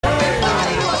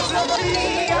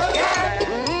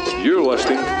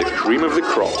getting the cream of the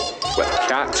crop with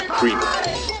Cat's Cream,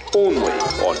 only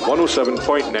on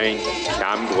 107.9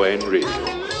 Cam Glen Radio.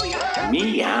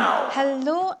 Meow.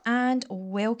 Hello and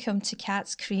welcome to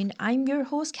Cat's Cream. I'm your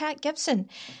host, Kat Gibson.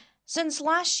 Since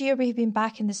last year we've been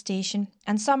back in the station,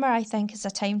 and summer I think is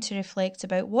a time to reflect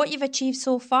about what you've achieved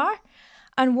so far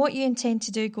and what you intend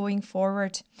to do going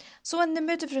forward. So in the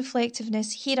mood of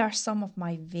reflectiveness, here are some of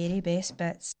my very best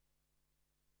bits.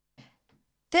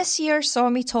 This year saw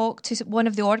me talk to one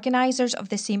of the organisers of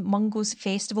the St Mungo's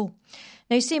Festival.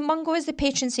 Now, St Mungo is the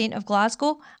patron saint of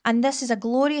Glasgow, and this is a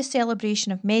glorious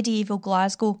celebration of medieval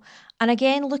Glasgow, and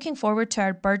again looking forward to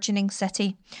our burgeoning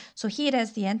city. So here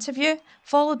is the interview,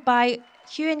 followed by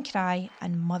Hue and Cry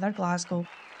and Mother Glasgow.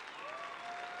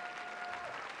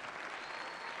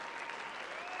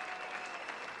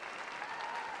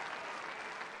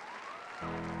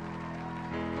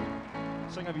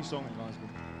 Sing a wee song in Glasgow.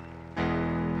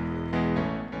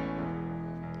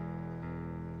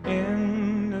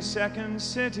 In the second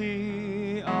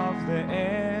city of the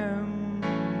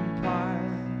empire,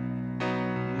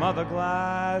 Mother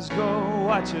Glasgow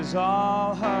watches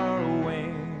all her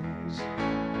wings,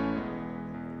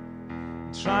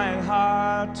 trying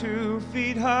hard to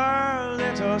feed her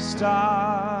little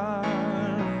starlings.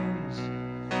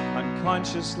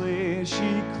 Unconsciously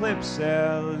she clips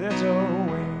their little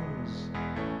wings.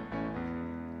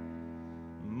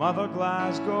 Mother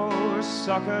Glasgow's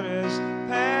succor is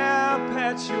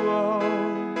perpetual,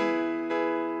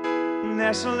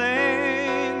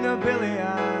 nestling the billy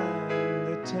and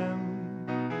the Tim.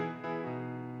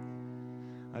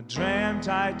 I dreamt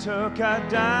I took a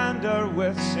dander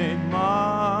with St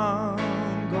Mungo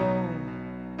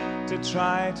to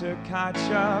try to catch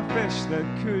a fish that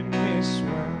couldn't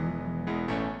swim.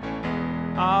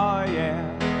 Oh yeah.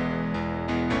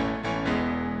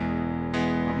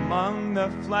 Among the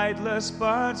flightless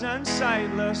birds and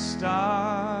sightless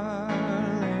starlings,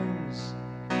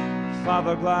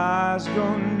 Father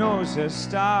Glasgow knows his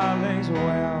starlings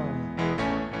well.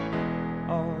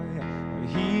 Oh, yeah.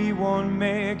 He won't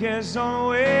make his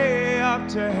own way up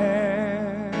to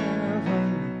heaven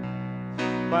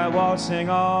by waltzing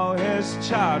all his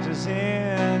charges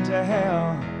into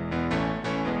hell.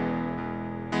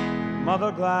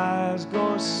 Mother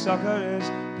Glasgow's succor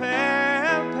is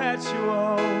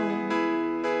perpetual,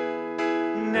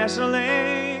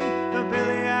 nestling the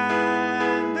billy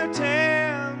and the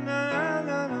Tim.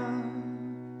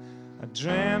 I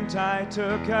dreamt I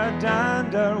took a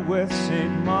dander with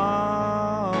St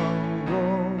Mungo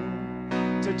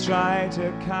to try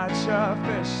to catch a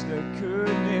fish that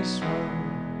couldn't swim.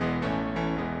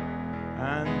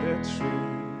 And the tree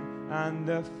and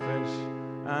the fish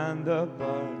and the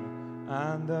bird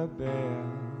and the bear,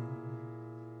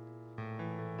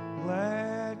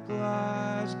 let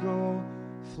Glasgow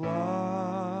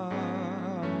flourish.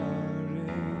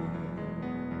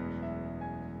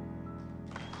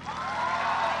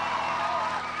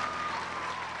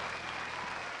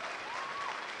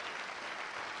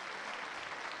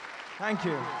 Thank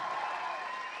you.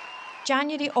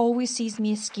 January always sees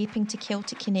me escaping to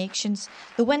Celtic Connections,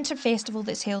 the winter festival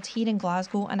that's held here in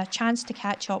Glasgow, and a chance to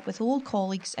catch up with old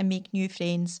colleagues and make new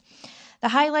friends. The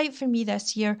highlight for me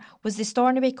this year was the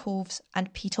Stornoway Coves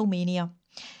and Beatlemania.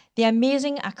 The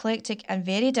amazing, eclectic and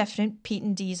very different Pete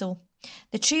and Diesel.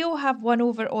 The trio have won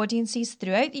over audiences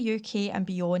throughout the UK and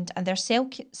beyond, and their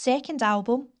second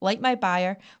album, Like My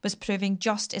Buyer, was proving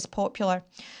just as popular.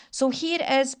 So here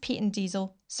is Pete and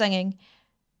Diesel singing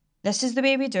This Is The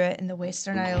Way We Do It in the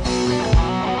Western Isles.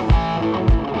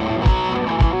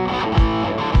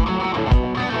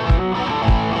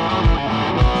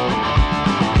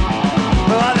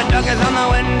 Well, the duck is on the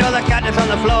window, the cat is on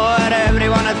the floor.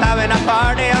 Everyone is having a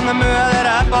party on the moor. They're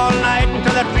up all night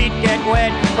until their feet get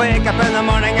wet. Wake up in the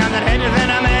morning and their head is in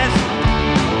a mess.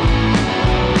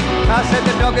 I said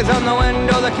the dog is on the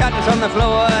window, the cat is on the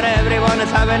floor. Everyone is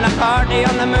having a party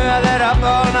on the moor. They're up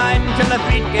all night until their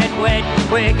feet get wet.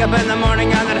 Wake up in the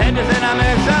morning and their head is in a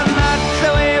mess. And that's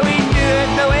the way we do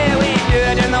it, the way we do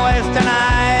it in the Western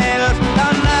Isles.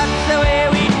 And that's the way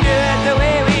we do it, the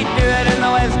way we do it in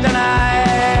the Western Isles.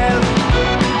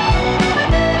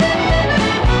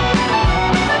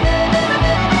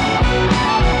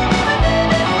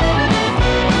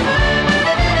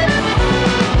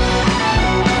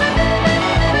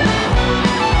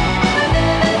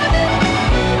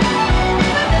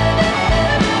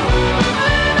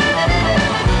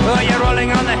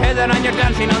 On the heather and you're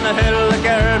dancing on the hill. The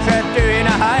girls are doing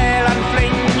a Highland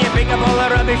fling. You pick up all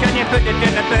the rubbish and you put it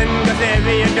in the bin, 'cause if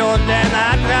you don't then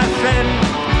that's a sin.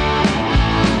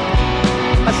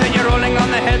 I said you're rolling on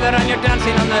the heather and you're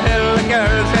dancing on the hill. The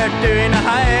girls are doing a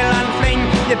Highland fling.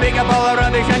 pick up all the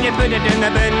rubbish and you put it in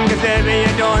the bin, 'cause if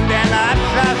you don't, then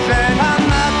that's a sin. And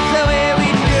that's the way we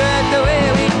do it, the way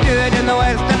we do it in the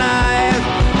Western Isles.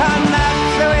 And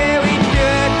that's the way we do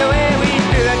it, the way we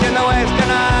do it in the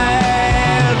Western Isles.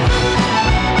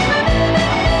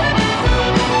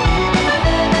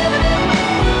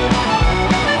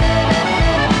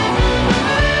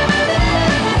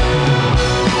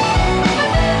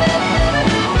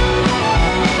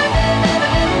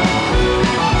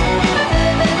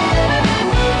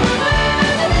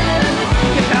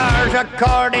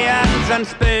 Accordions and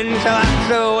spoons, so that's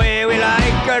the way we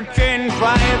like our tunes.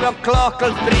 5 o'clock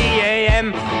till 3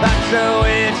 a.m. That's the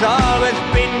way it's always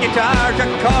been. Guitars,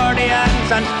 accordions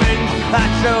and spoons,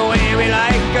 that's the way we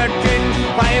like our tunes.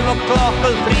 5 o'clock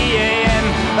till 3 a.m.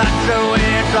 That's the way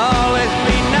it's always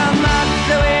been. And that's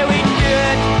the way we do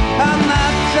it. And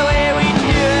that's the way we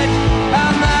do it.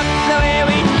 And that's the way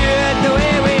we do it. The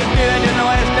way we do it in the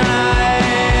Western Isles.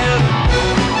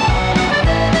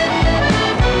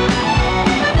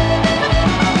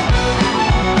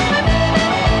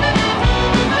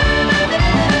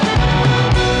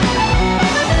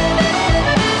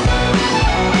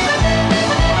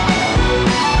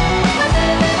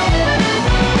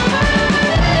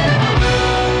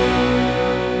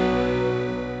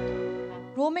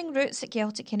 Roaming Roots at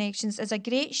Celtic Connections is a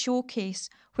great showcase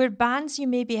where bands you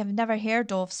maybe have never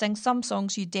heard of sing some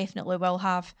songs you definitely will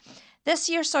have. This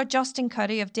year saw Justin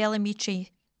Curry of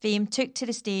Delamitri fame took to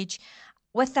the stage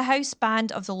with the house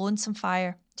band of the Lonesome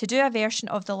Fire to do a version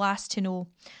of The Last to Know,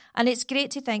 and it's great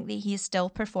to think that he is still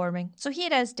performing. So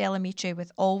here is Delamitri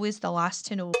with Always the Last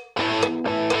to Know.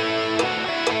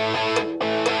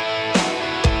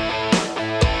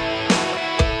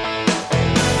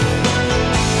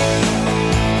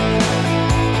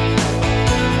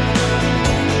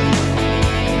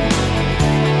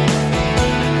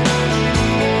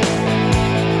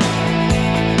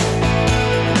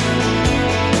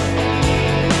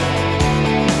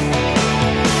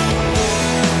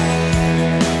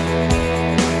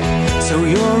 So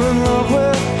you're in love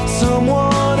with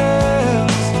someone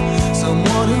else,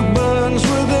 someone who burns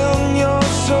within your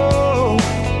soul.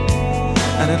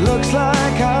 And it looks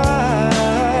like I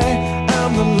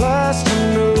am the last to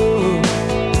know.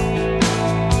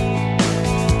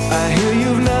 I hear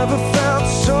you've never felt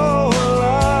so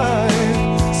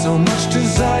alive, so much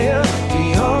desire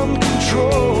beyond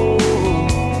control.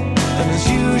 And as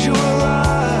usual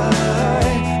I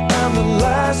am the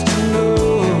last to know.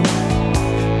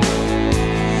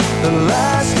 The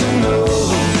last to know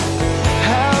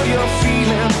how you're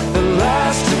feeling, the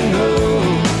last to know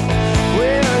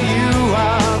where you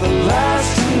are, the last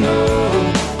to know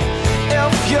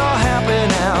if you're happy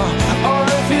now, or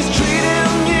if he's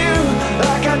treating you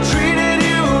like I treated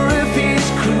you, or if he's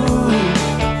cruel.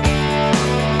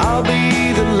 I'll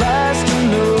be the last to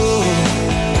know.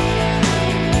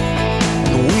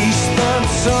 We spent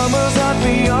summers out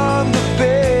beyond the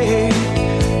bay,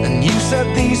 and you said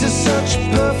these are such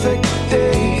perfect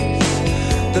days.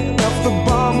 The stuff the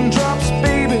bomb drops,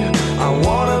 baby, I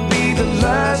wanna be the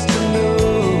last to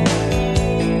know.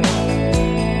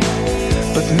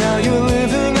 But now you're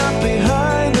living up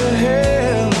behind the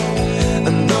hill,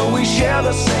 and though we share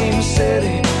the same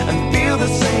city and feel the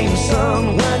same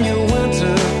sun, when your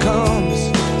winter comes,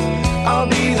 I'll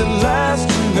be the last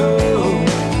to know.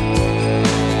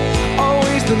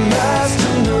 Always the last to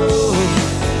know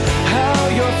how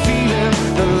you're feeling,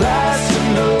 the last to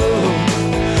know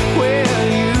where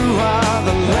you are,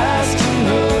 the last to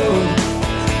know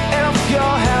if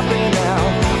you're happy now,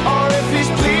 or if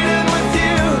he's pleading with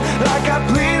you like I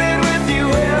pleaded with you.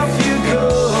 If you go,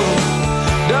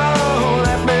 don't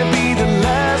let me be the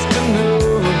last to know.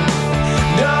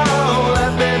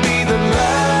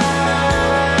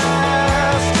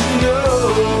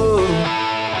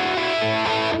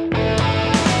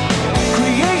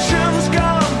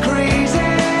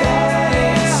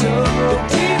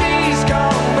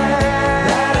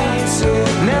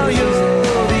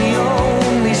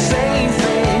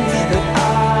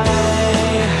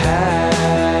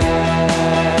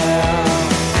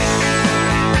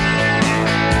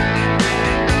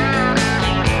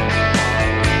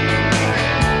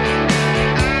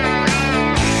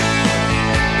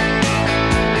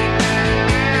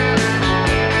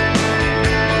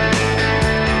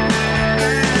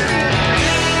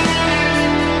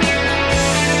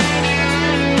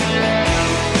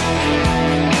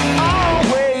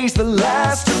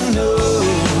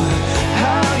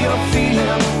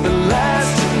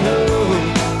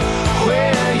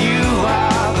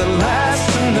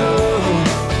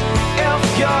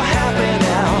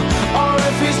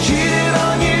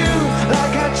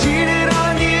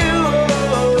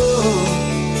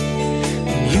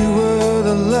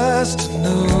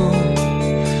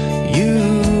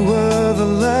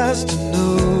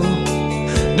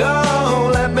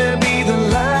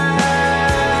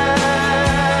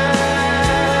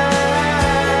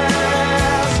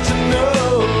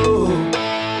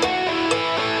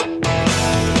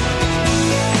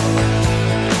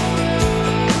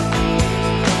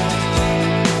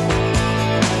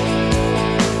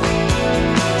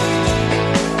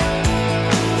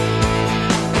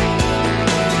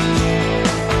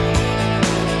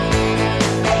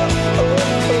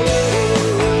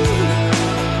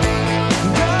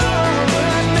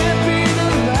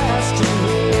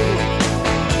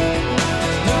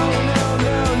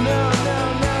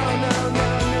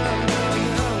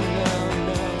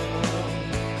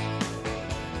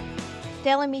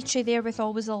 Telemetry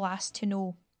Therewithal was the last to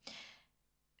know.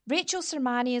 Rachel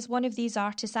Sermani is one of these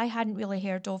artists I hadn't really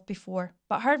heard of before,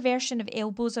 but her version of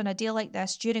Elbows on a Day Like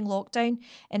This during lockdown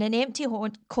in an empty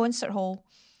concert hall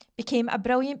became a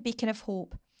brilliant beacon of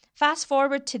hope. Fast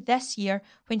forward to this year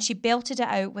when she belted it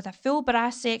out with a full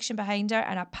brass section behind her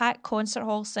and a packed concert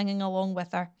hall singing along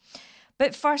with her.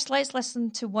 But first, let's listen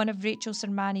to one of Rachel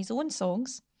Sermani's own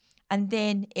songs, and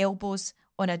then Elbows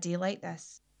on a Day Like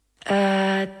This.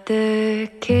 At the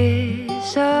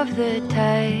kiss of the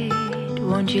tide,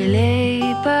 won't you lay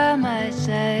by my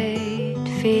side,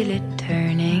 feel it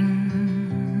turning?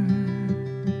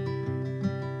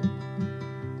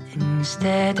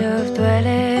 Instead of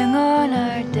dwelling on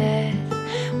our death,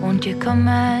 won't you come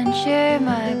and share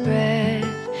my breath,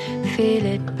 feel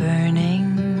it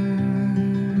burning?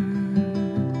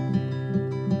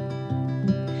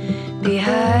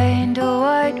 Behind a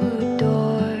white wood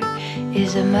door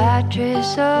is a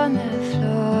mattress on the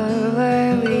floor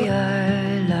where we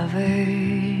are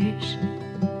lovers.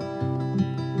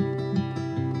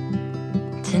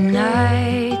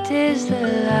 Tonight is the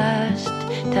last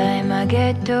time I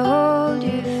get to hold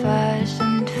you fast,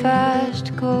 and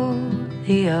fast go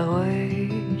the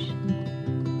hours.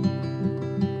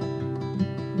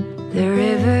 The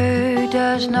river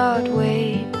does not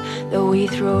wait, though we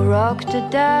throw rocks to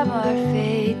dam our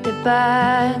fate. The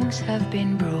banks have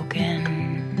been broken.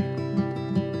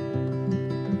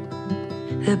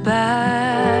 The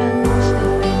banks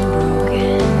have been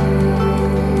broken.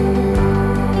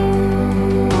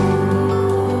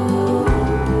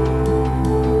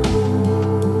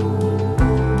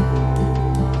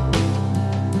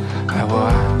 I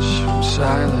watch from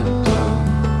silent blue,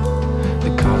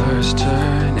 the colors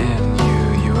turn in you.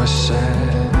 You are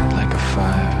set like a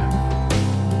fire.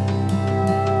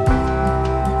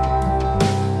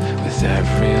 With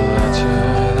every letter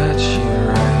that you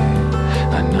write,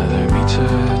 another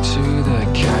meter to the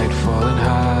kite, falling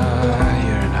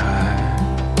higher and higher.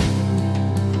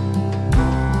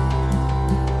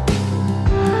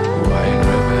 White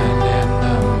ribbon in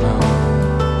the moon,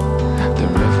 the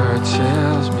river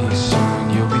tells me soon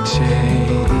you'll be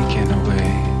taken away.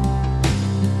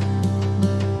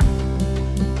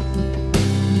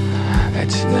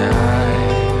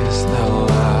 Tonight is the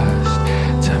last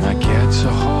time I get to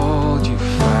hold you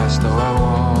fast, though I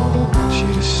want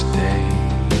you to stay.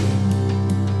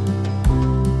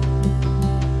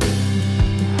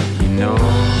 You know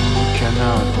you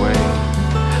cannot wait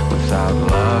without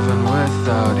love and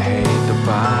without hate. The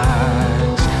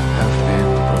bonds have been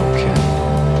broken.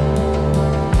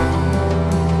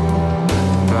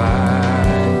 The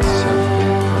bonds have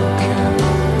been broken.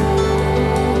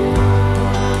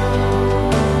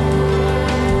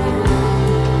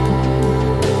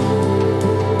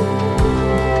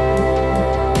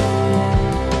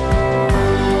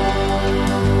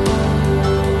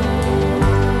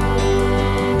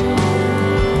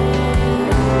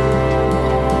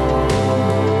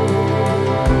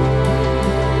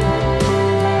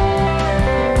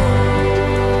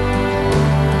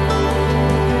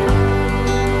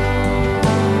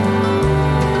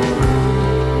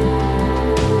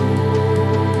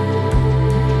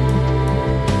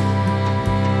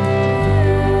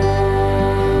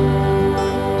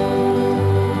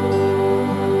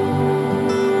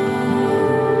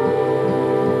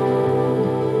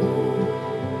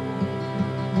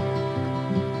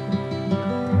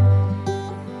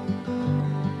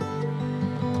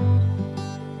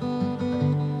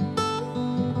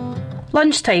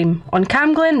 Lunchtime on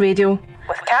Camglen Radio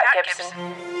with Kat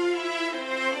Gibson.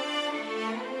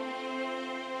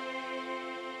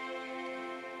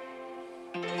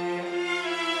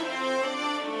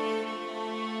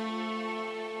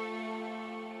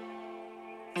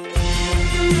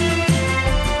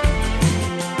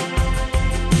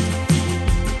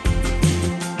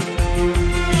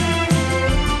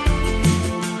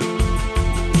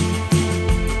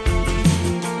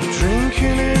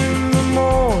 Drinking in the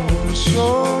morning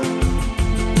sun,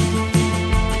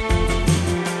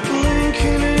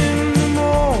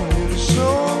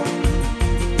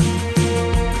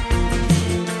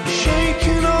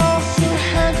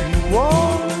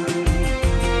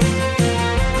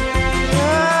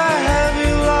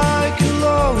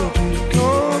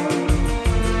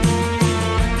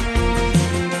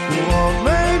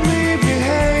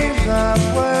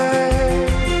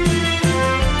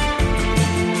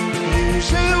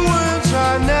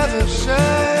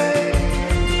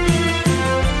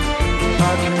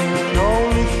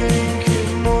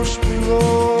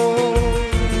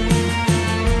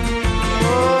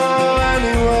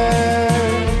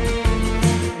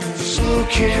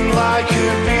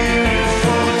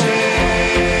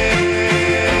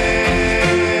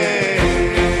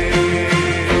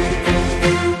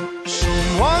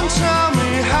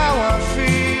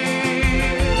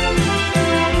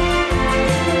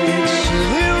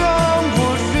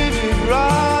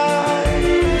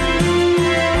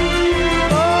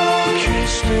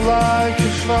 like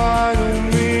a final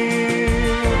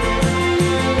meal.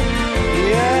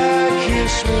 Yeah,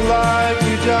 kiss me like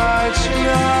we died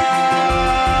tonight.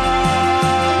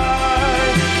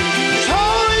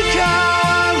 Holy cow,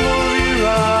 I love your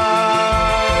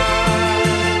eyes,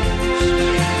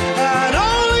 and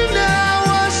only now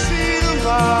I see the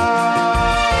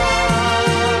light.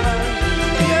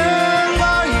 Yeah,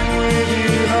 lying with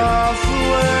you half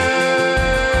away.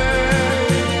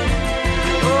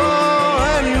 Oh,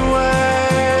 anyway,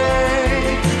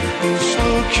 it's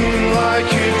looking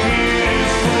like a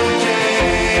beautiful day.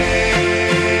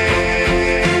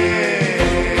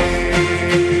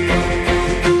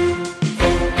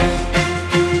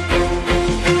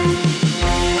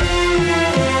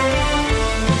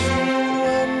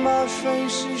 When my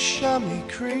face is chamois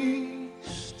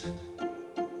creased,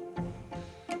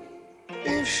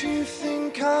 if you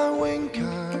think I wink,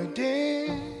 I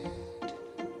did.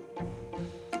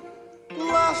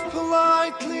 Laugh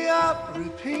politely at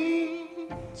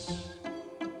repeats.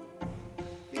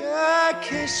 Yeah,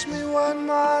 kiss me when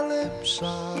my lips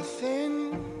are thin.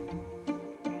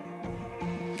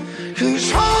 'Cause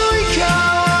holy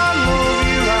cow, I love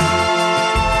your eyes,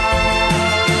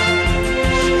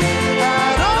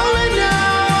 and only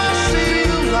now I see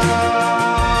the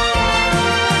light.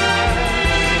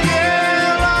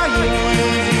 Yeah, lying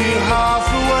with you half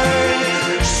away,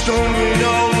 stumbling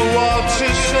over what to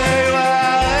say.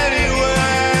 Well,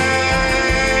 anyway,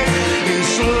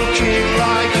 it's looking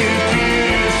like a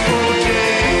beautiful day.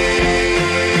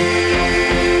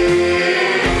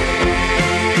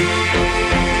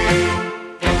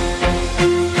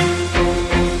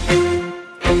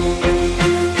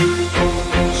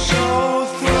 So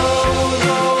throw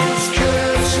those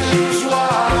curtains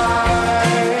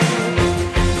wide.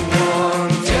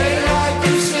 One day like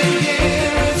this, they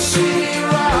hear and see me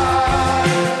right.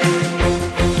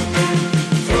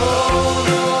 Throw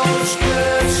those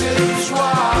curtains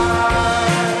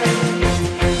wide.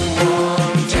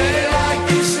 One day like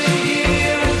this, they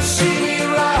hear and see me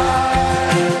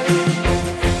right.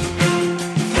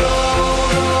 Throw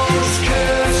those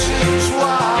curtains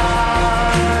wide.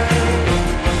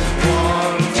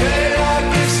 One day like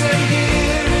this, they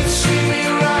hear and see me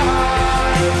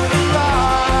right.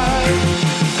 Alive.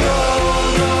 Throw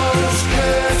those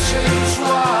curtains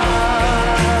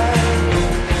wide.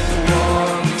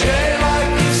 One day like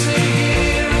this, they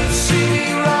hear and see me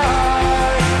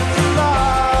right.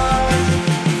 Alive.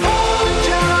 Falling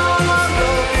down, I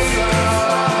love you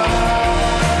right.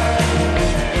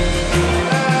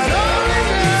 And only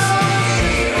now I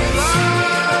see the light.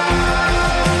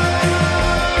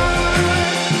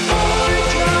 Falling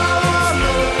down, I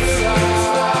love you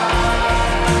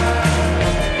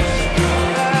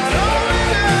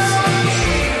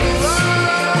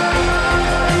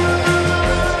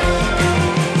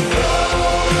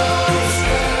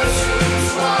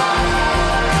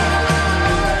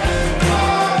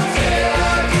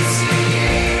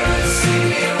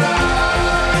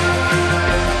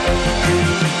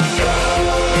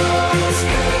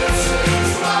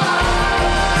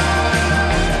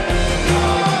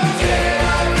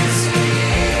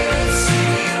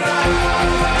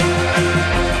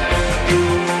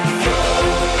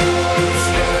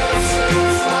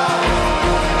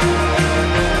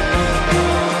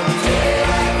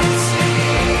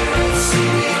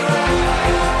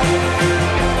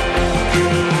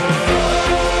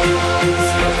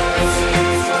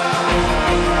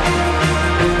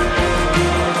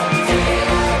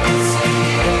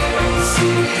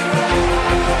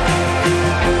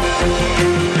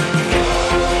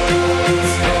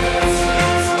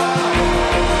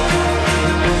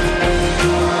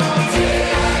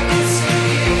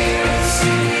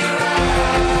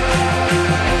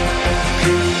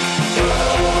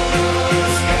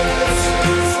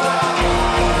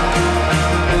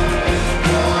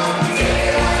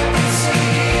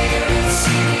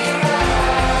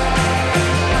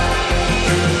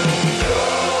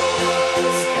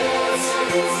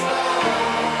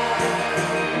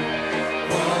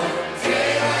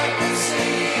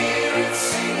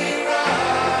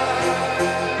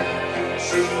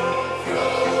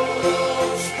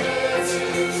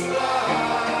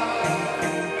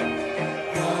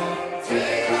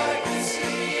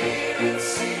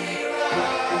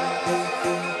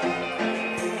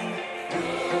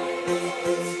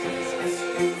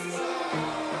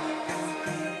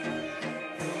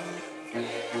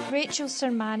Rachel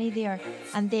Sermani there,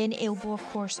 and then Elbow, of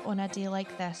course, on A Day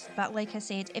Like This. But like I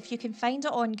said, if you can find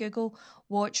it on Google,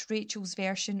 watch Rachel's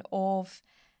version of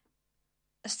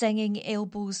singing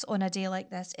Elbows on A Day Like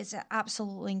This. It's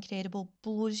absolutely incredible,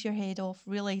 blows your head off,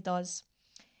 really does.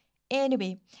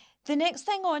 Anyway, The next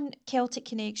thing on Celtic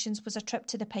Connections was a trip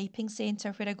to the Piping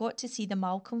Centre where I got to see the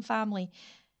Malcolm family.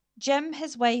 Jim,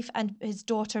 his wife and his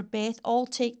daughter Beth all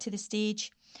take to the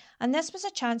stage. And this was a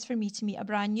chance for me to meet a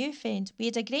brand new friend. We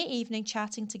had a great evening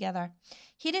chatting together.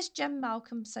 Here is Jim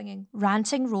Malcolm singing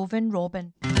Ranting Roving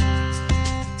Robin.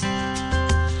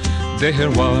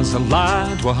 There was a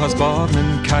lad was born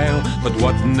in Kyle, but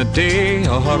what in the day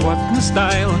or what in the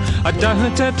style? I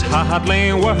doubt it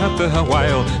hardly worth the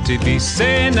while to be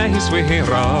so nice with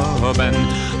Robin.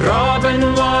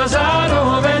 Robin was a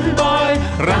roving boy,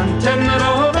 rantin'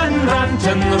 Robin,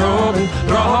 rantin' Robin.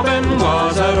 Robin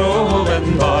was a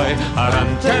roving boy, a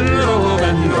rantin'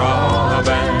 Robin,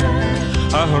 Robin.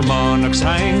 Our monarch's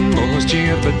time was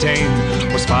cheer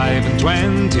betane, was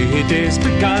 25 days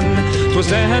begun.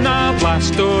 'Twas in a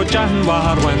blast o'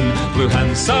 January when blew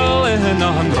Hansel in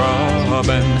on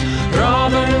Robin.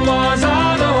 Robin was a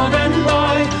roving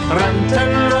boy,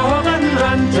 rantin' Robin,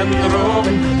 rantin'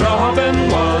 Robin.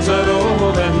 Robin was a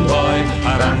roving boy,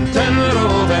 a rantin'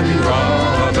 Robin,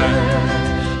 Robin.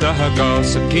 The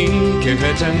gossip geek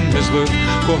it in his look,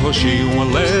 for she will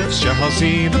live, shall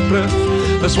see the proof.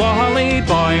 The swally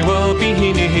boy will be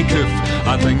nae coof,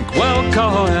 I think we'll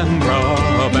call him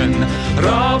Robin.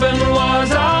 Robin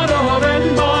was a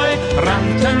roving boy,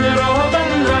 rantin'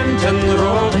 Robin, rantin'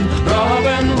 Robin.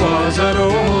 Robin was a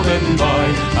roving boy,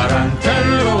 a rantin'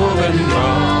 Robin,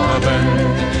 Robin.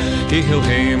 He'll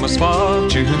hae my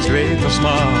fortunes great or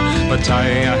small, but I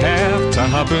have to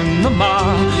have in the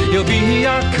ma. He'll be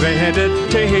a credit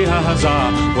to us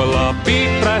all, well I'll be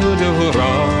proud of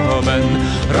Robin.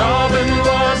 Robin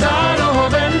was a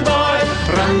roving boy,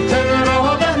 rantin'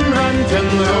 Robin,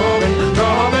 rantin' Robin.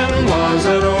 Robin was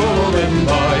a roving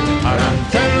boy, a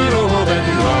rantin' Robin,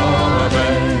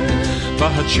 Robin.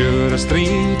 But sure as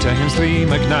 3 times 3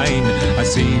 make 9, I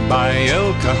see by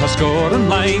ilka a score and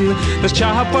line. This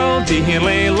chap will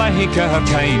dearly like her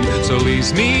kind, so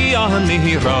leaves me on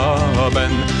me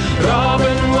Robin.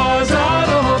 Robin was a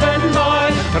roving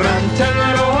boy, rantin'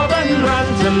 Robin,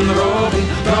 rantin' Robin.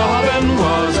 Robin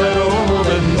was a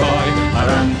roving boy, a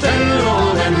rantin'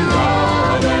 Robin,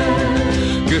 Robin.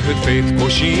 Good faith, quo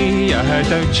she, I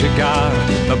doubt you gar.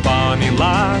 The bonny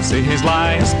lass is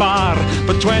lie a spar,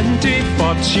 but 20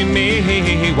 foot she may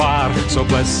war. So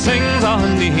blessings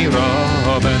on thee,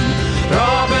 Robin.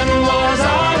 Robin was a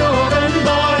roving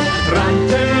boy,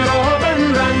 rantin' Robin,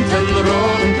 rantin'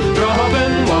 Robin.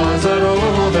 Robin was a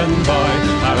roving boy,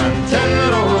 a rantin'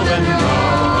 Robin,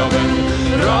 Robin.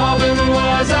 Robin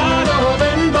was a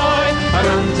roving boy, a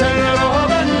rantin'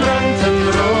 Robin, rantin'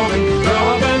 Robin.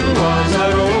 Robin was a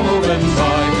roving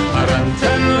boy, a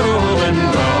rantin' Robin,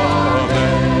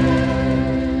 Robin.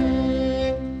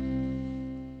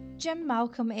 Jim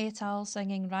Malcolm et al.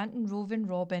 Singing Rantin' Roving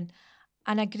Robin,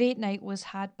 and a great night was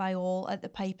had by all at the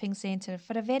Piping Centre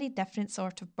for a very different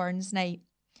sort of Burns night.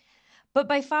 But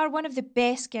by far one of the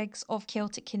best gigs of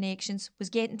Celtic Connections was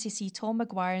getting to see Tom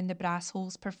Maguire and the Brass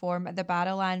Holes perform at the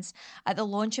Barrowlands at the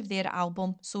launch of their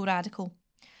album So Radical.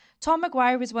 Tom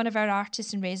Maguire was one of our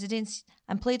artists in residence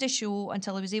and played a show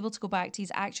until he was able to go back to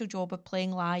his actual job of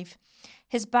playing live.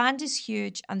 His band is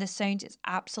huge and the sound is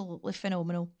absolutely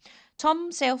phenomenal. Tom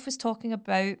himself was talking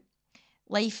about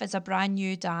life as a brand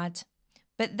new dad.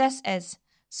 But this is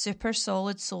Super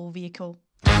Solid Soul Vehicle.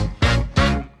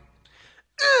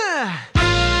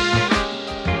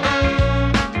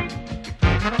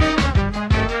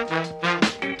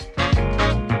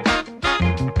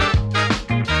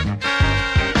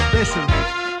 Listen,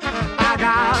 I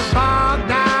got bogged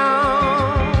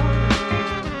down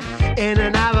in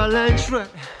an avalanche rut,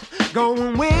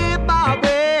 going with my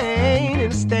brain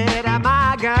instead of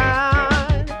my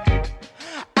gun.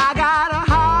 I got a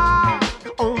heart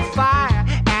on fire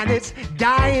and it's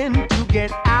dying to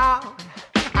get out.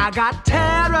 I got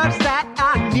terrors that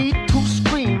I need to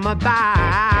scream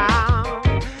about.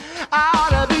 I ought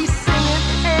to be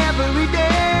singing every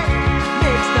day,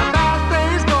 makes the bad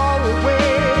things go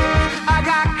away. I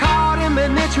got caught in the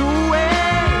nature way.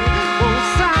 Won't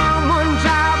someone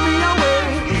drive me away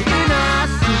in a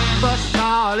super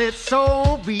solid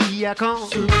soul vehicle?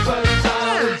 Super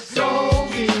solid soul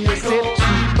vehicle. I said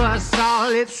super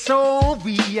solid soul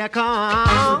vehicle.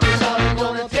 Super solid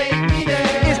gonna take me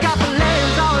there. It's got the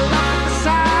legs all up the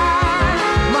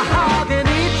side,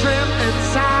 mahogany trim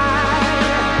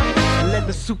inside. Let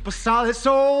the super solid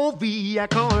soul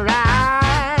vehicle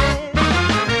ride.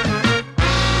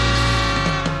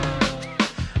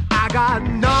 I got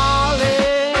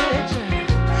knowledge,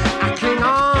 I cling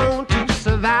on to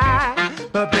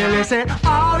survive. But Billy said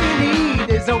all you need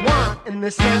is a 1 and the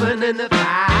 7 and the 5.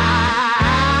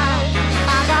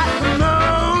 I got the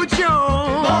mojo.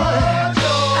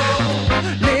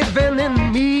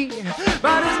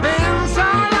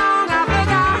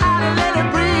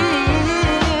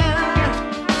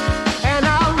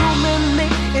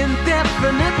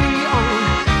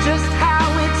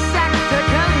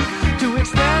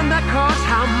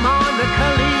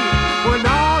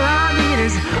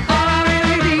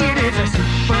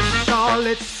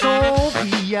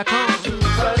 vehicle.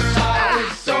 Super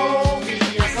solid soul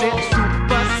vehicle. I said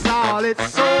super solid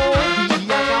soul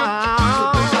vehicle.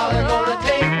 Super solid gonna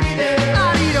take me there. I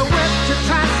need a whip to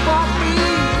transport me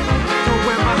to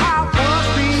where my heart wants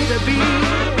me to be.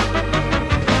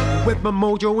 With my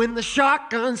mojo in the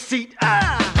shotgun seat.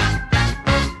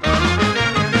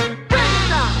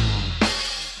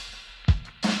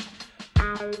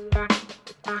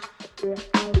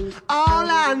 All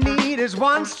I need is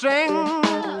one string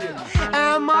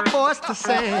and my voice to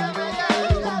sing.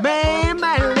 May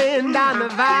laying down the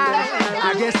vine.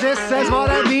 I guess this is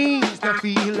what it means to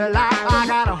feel alive. I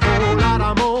got a whole lot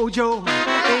of mojo,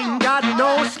 ain't got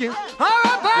no skin. All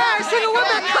right, boys, sing it with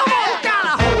me, come on. Got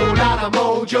a whole lot of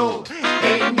mojo,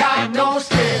 ain't got no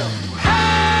skill.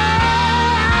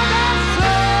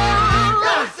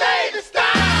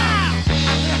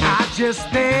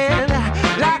 Just then,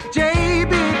 like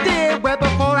JB did way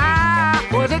before I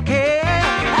was a kid.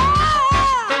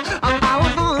 A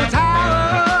powerful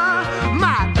tower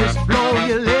might just blow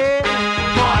your lid.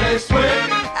 Party sweat,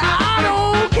 I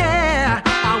don't care.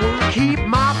 I won't keep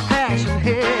my passion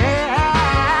here.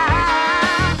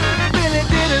 Billy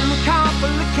didn't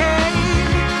complicate.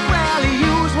 Well, he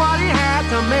used what he had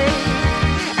to make.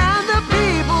 And the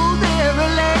people they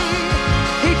relate.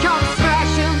 He comes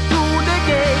smashing through the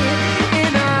gate.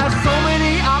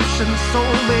 So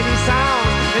many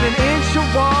sounds, in an inch of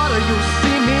water you'll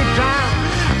see me drown.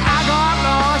 I got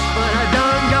lost, but I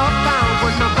done got found.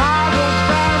 When the bottles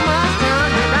ran, must turn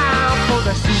me down for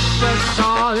the super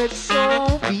solid soul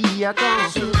vehicle.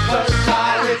 Super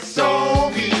solid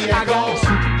soul vehicle.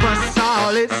 Super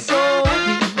solid soul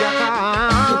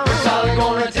vehicle. Super solid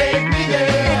gonna take me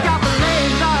there. It got the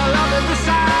legs all up at the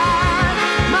side.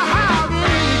 My heart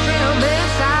is trimmed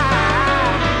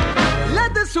inside. Let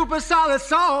the super solid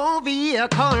soul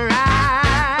vehicle ride.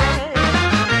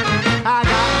 I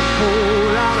got a whole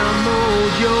lot of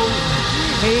mojo,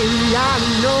 ain't got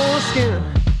no skin.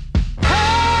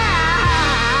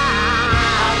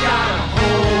 I got a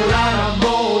whole lot of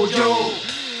mojo,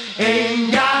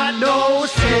 ain't got no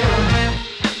skin.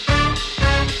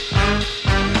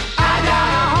 I got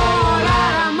a whole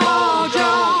lot of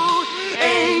mojo,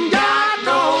 ain't got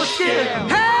no skin.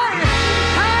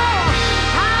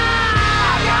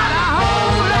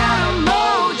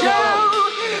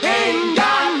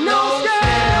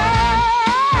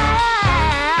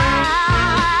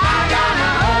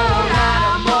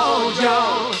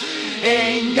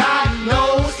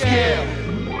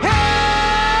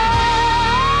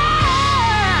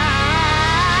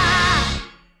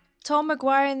 Tom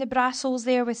Maguire and the Brassos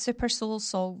there with Super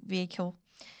Soul Vehicle.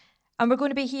 And we're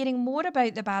going to be hearing more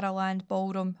about the Barrowland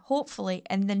Ballroom, hopefully,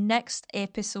 in the next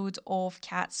episode of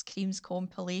Cat Screams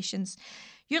compilations.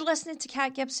 You're listening to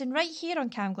Cat Gibson right here on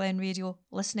Cam Glen Radio,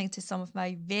 listening to some of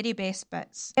my very best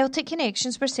bits. Celtic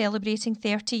Connections were celebrating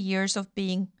 30 years of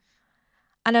being.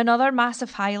 And another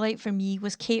massive highlight for me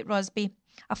was Kate Rusby,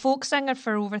 a folk singer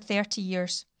for over 30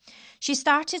 years. She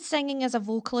started singing as a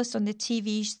vocalist on the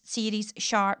TV series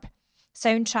Sharp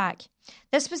soundtrack.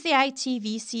 This was the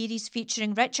ITV series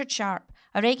featuring Richard Sharp,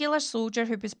 a regular soldier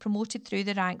who was promoted through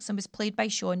the ranks and was played by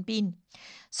Sean Bean.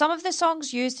 Some of the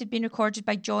songs used had been recorded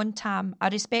by John Tam, a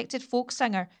respected folk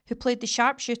singer who played the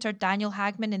sharpshooter Daniel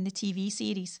Hagman in the TV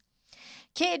series.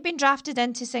 Kate had been drafted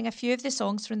in to sing a few of the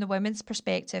songs from the women's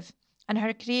perspective, and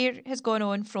her career has gone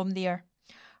on from there.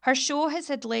 Her show has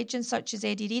had legends such as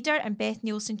Eddie Reader and Beth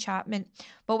Nielsen Chapman,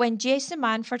 but when Jason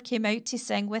Manford came out to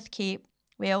sing with Kate,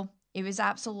 well, it was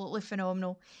absolutely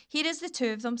phenomenal. Here is the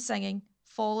two of them singing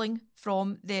Falling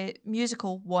from the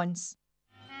musical Once.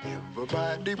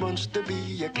 Everybody wants to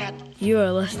be a cat. You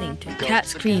are listening to Cat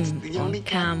Scream on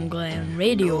Cam Glen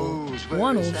Radio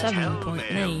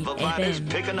 107.9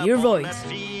 FM. Your voice,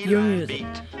 your music,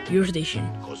 your station.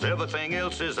 'Cause everything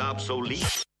else is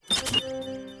obsolete.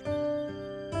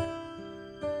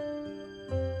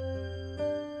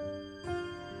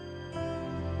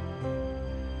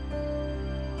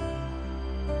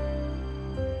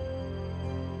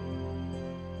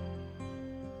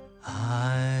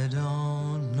 I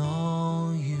don't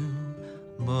know you,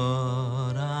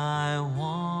 but I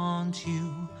want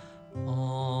you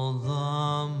all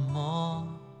the more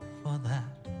for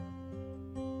that.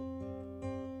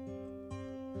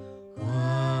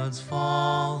 Words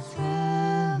fall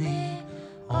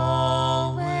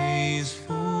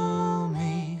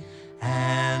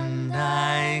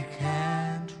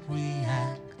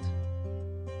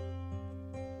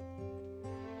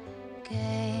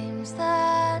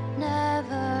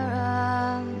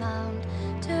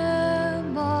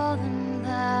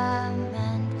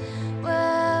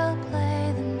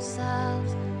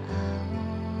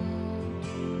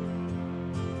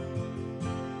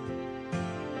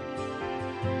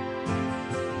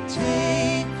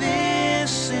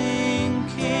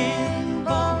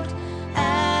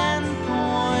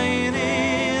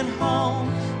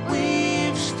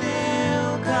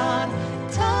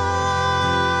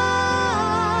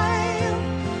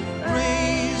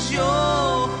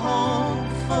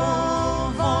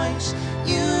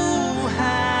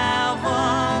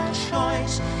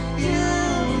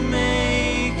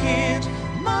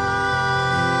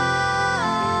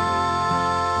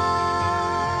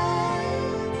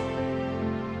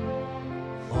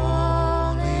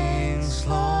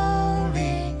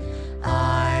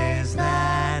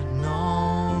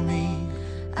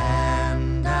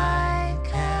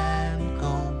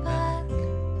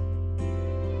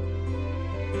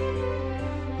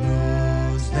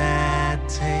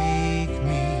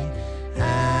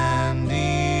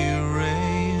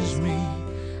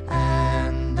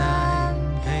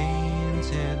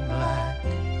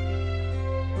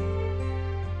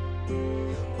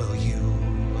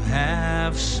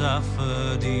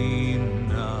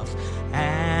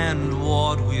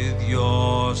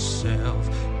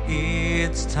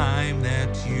it's time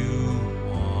that you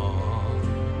walk.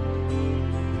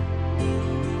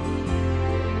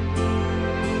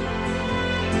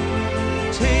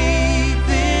 Take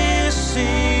this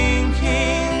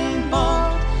sinking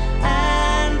boat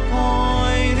and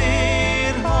point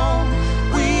it home.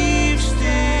 We've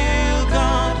still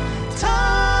got time.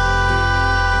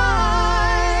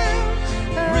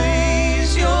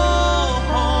 Raise your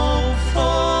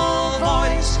hopeful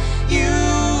voice. You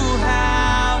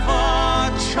have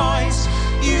a choice.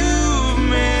 You've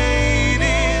made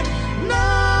it now.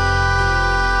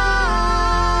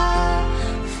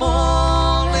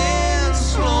 Falling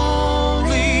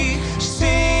slowly,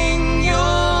 sing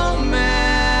your melody.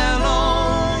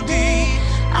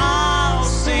 I'll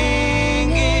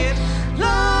sing it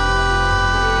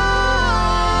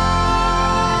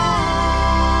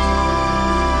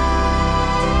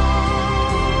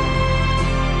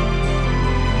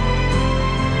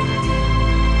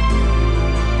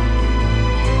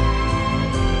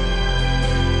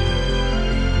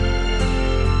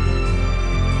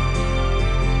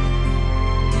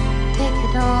Take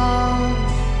it all.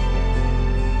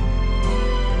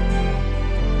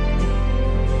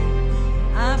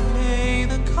 I pay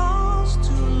the cost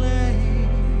too late.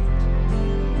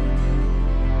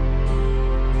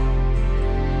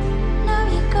 Now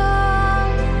you're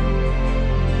gone.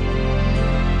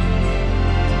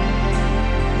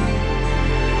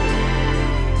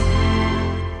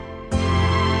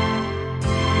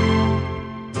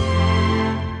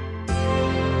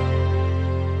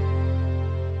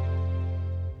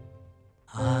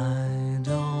 I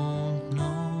don't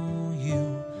know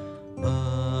you,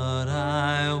 but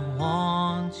I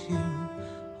want you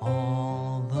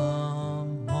all the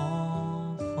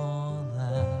more for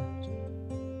that.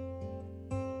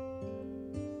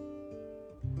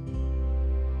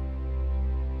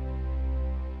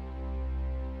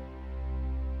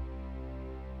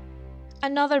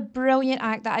 Another brilliant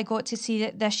act that I got to see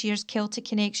at this year's Celtic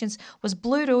Connections was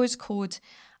Blue Rose Code.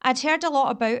 I'd heard a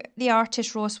lot about the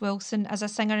artist Ross Wilson as a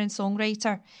singer and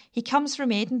songwriter. He comes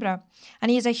from Edinburgh and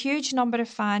he has a huge number of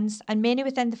fans, and many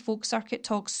within the folk circuit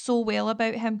talk so well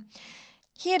about him.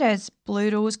 Here is Blue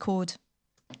Rose Code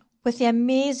with the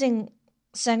amazing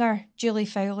singer Julie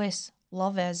Fowlis.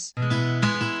 Love Is.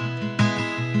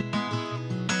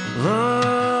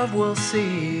 Love will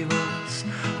save us.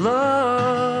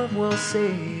 Love will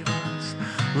save us.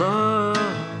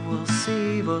 Love will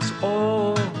save us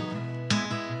all.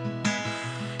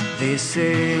 They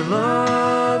say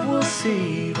love will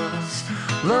save us.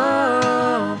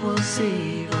 Love will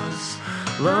save us.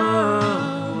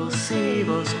 Love will save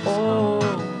us all.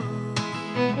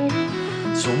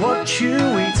 So what you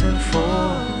waiting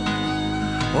for?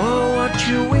 Oh, what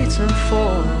you waiting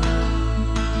for?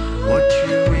 What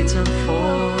you waiting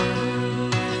for?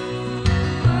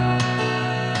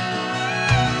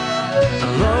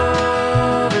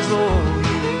 Love is all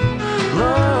you.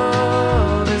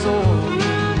 Love is all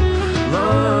you.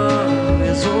 Love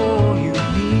is all you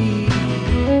need.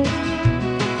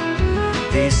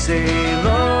 They say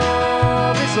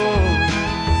love is all you.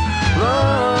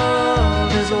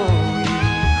 Love is all you.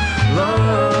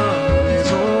 Love is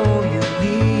all you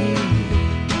need.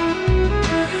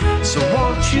 So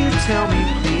won't you tell me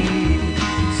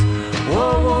please?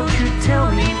 Oh, won't you tell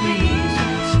me please?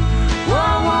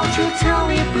 Well, won't you tell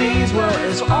me please what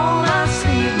is on my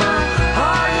sleeve? My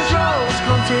heart is yours,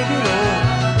 come take it all.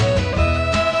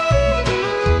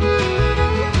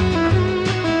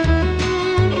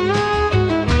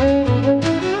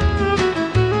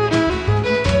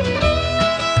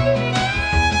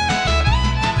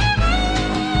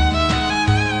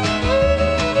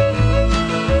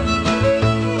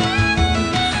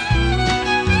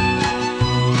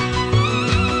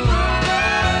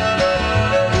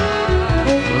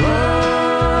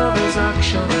 Love is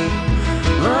action.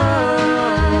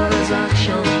 Love is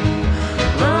action.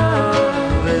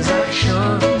 Love is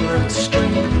action with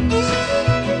strings.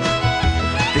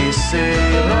 They say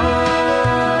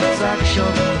love is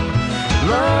action.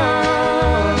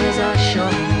 Love is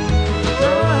action.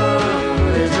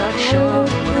 Love is action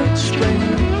with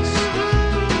strings.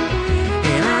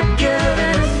 And I'd give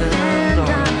anything,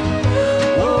 darling.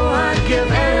 Oh, I'd give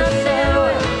anything.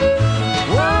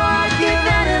 Oh, I'd give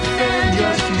anything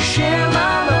just to share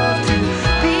my love, to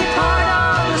be part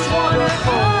of this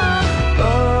wonderful.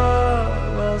 Love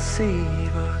will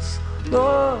save us.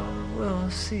 Love will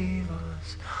save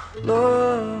us.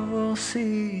 Love will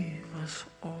save us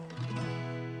all.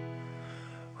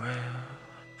 Well,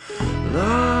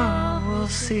 love will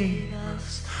save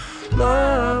us.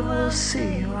 Love will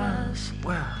save us.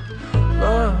 Well,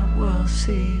 love will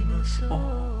save us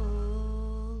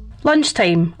all.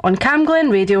 Lunchtime on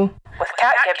Camglen Radio with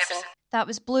Kat Gibson. That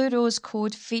was Blue Rose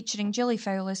Code featuring Julie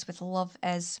Fowlis with Love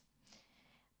Is.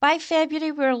 By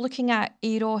February, we were looking at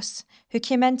Eros, who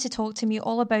came in to talk to me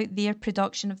all about their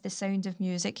production of The Sound of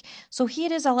Music. So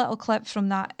here is a little clip from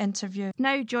that interview.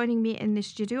 Now joining me in the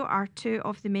studio are two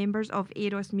of the members of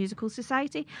Eros Musical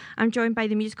Society. I'm joined by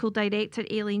the musical director,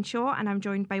 Aileen Shaw, and I'm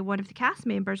joined by one of the cast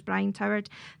members, Brian Toward.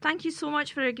 Thank you so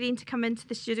much for agreeing to come into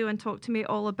the studio and talk to me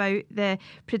all about the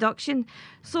production.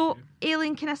 So,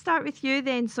 Aileen, can I start with you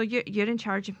then? So you're in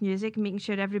charge of music, making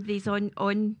sure everybody's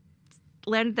on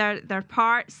learn their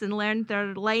parts and learn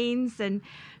their lines and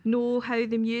know how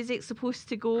the music's supposed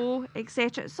to go,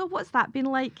 etc. So what's that been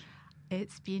like?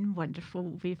 It's been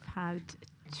wonderful. We've had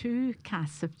 2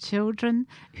 casts of children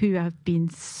who have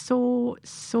been so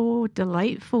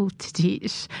delightful to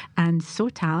teach and so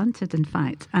talented, in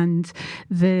fact. And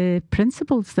the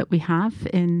principals that we have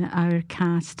in our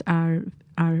cast are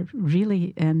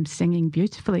really singing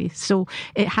beautifully. So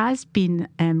it has been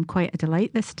quite a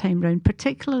delight this time round,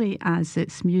 particularly as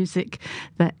it's music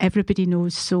that everybody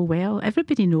knows so well.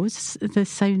 Everybody knows the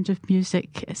Sound of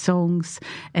Music songs.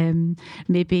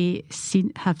 Maybe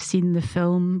have seen the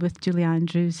film with Julie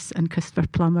Andrews and Christopher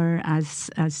Plummer as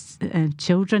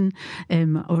children,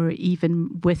 or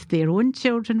even with their own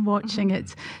children watching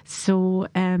it. So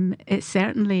it's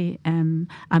certainly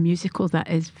a musical that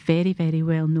is very, very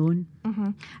well known. Mm-hmm.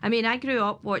 I mean, I grew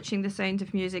up watching The Sound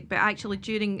of Music, but actually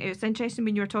it's interesting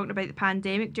when you were talking about the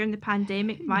pandemic. During the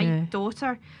pandemic, my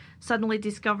daughter suddenly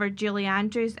discovered Julie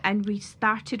Andrews, and we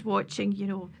started watching,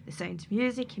 The Sound of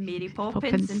Music and Mary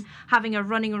Poppins and having her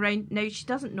running around. Now, she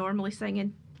doesn't normally sing,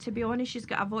 and to be honest, she's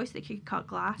got a voice that could cut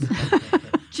glass.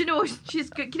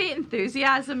 She's got great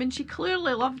enthusiasm, and she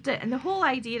clearly loved it. And the whole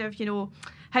idea of,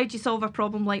 how do you solve a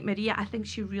problem like Maria? I think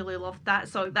she really loved that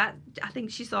song. I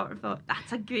think she sort of thought,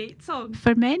 that's a great song.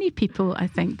 For many people, I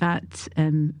think that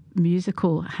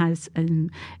musical has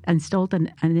installed an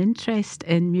interest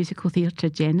in musical theatre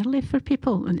generally for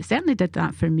people. And it certainly did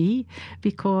that for me,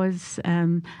 because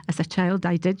as a child,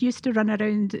 I did used to run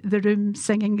around the room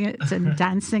singing it and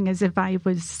dancing as if I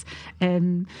was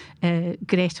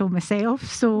Gretel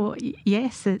myself. So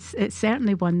yes, it's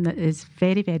certainly one that is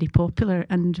very, very popular,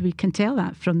 and we can tell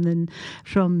that from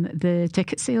the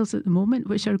ticket sales at the moment,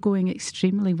 which are going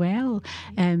extremely well.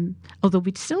 Although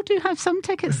we still do have some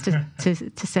tickets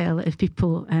to sell if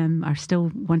people are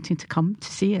still wanting to come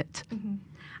to see it. Mm-hmm.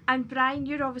 And Brian,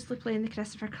 you're obviously playing the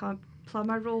Christopher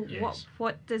Plummer role. Yes.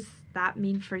 What does that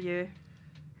mean for you?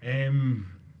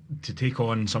 To take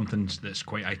on something that's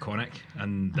quite iconic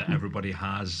and that everybody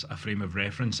has a frame of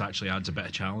reference actually adds a bit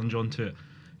of challenge onto it.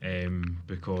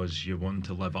 Because you want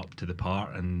to live up to the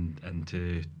part and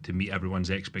to meet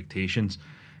everyone's expectations.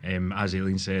 As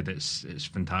Aileen said, it's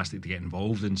fantastic to get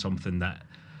involved in something that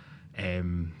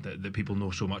people know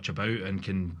so much about and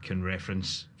can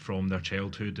reference from their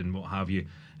childhood and what have you.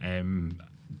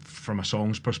 From a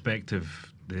song's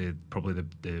perspective, probably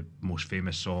the most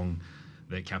famous song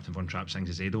that Captain Von Trapp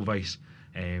sings is Edelweiss.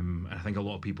 And I think a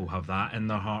lot of people have that in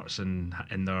their hearts and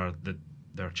in their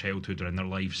childhood or in their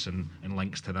lives and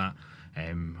links to that. I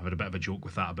had a bit of a joke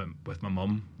with that with my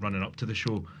mum running up to the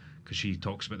show, because she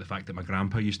talks about the fact that my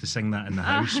grandpa used to sing that in the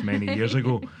house many years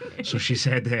ago. So she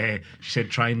said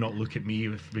try and not look at me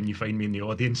when you find me in the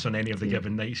audience on any of the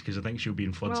given nights, because I think she'll be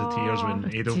in floods of tears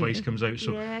when Edelweiss comes out.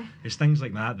 So it's things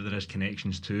like that there is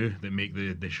connections to that make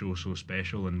the show so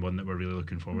special, and one that we're really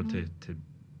looking forward to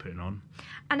putting on.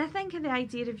 And I think the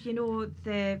idea of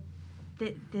the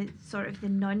sort of the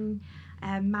nun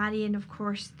marrying, of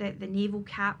course, the naval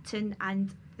captain,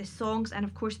 and the songs, and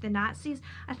of course the Nazis.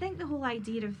 I think the whole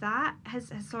idea of that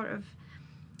has sort of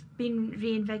been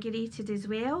reinvigorated as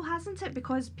well, hasn't it?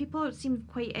 Because people seem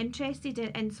quite interested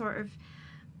in sort of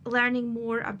learning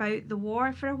more about the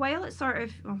war. For a while, it sort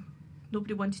of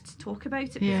nobody wanted to talk about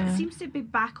it, but it seems to be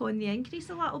back on the increase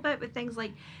a little bit with things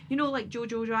like like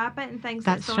Jojo Rabbit and things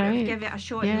that sort of give it a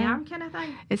shot in the arm kind of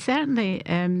thing. It certainly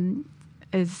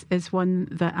is one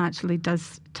that actually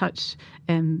does touch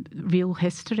real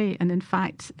history, and in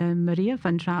fact Maria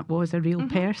Von Trapp was a real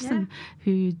person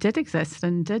who did exist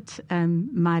and did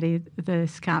marry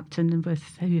this captain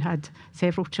who had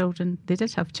several children. They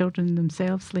did have children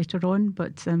themselves later on,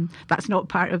 but that's not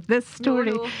part of this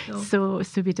story. No. So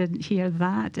we didn't hear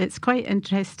that. It's quite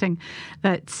interesting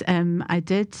that I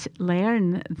did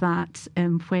learn that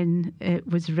when it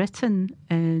was written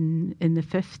in the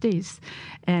 50s,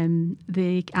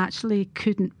 they actually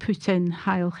couldn't put in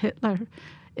Heil Hitler.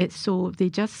 So they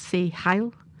just say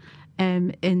Heil,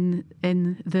 in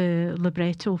the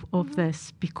libretto of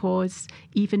this, because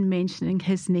even mentioning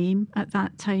his name at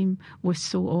that time was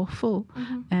so awful.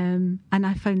 And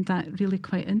I found that really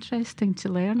quite interesting to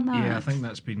learn that. Yeah, I think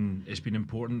it's been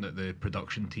important that the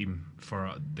production team,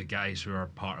 for the guys who are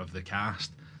part of the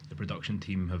cast, the production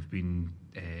team have been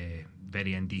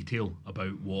very in detail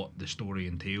about what the story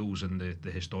entails and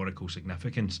the historical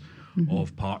significance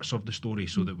of parts of the story,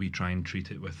 so that we try and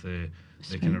treat it with the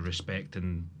kind of respect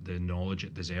and the knowledge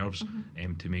it deserves,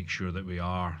 to make sure that we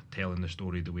are telling the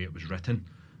story the way it was written,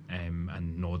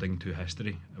 and nodding to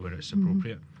history where it's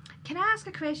appropriate. Can I ask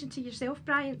a question to yourself,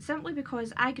 Brian? Simply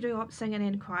because I grew up singing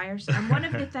in choirs, and one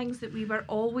of the things that we were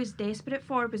always desperate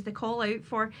for was the call out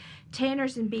for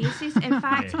tenors and basses. In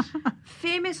fact,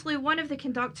 famously, one of the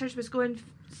conductors was going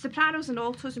sopranos and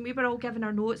altos, and we were all giving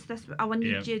our notes. This, I want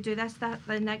you to do this, that,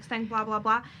 the next thing, blah blah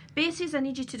blah. Basses, I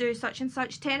need you to do such and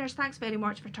such. Tenors, thanks very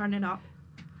much for turning up.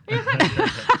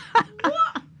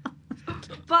 What?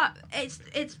 But it's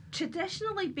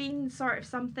traditionally been sort of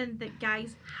something that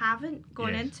guys haven't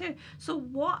gone into. So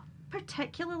what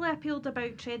particularly appealed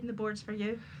about treading the boards for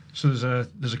you? So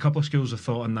there's a couple of schools of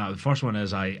thought on that. The first one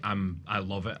is I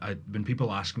love it. When people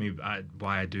ask me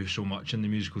why I do so much in the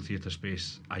musical theatre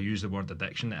space, I use the word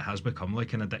addiction. It has become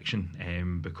like an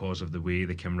addiction, because of the way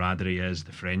the camaraderie is,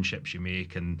 the friendships you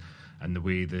make, and the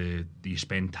way you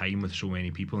spend time with so many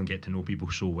people and get to know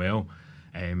people so well.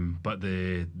 But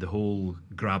the whole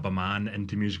grab a man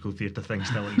into musical theatre thing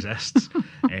still exists.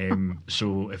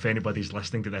 So if anybody's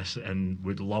listening to this and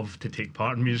would love to take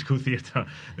part in musical theatre,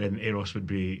 then Eros would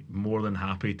be more than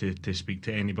happy to speak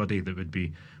to anybody that would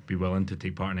be willing to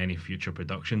take part in any future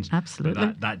productions. Absolutely.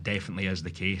 But that definitely is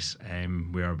the case,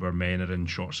 where men are in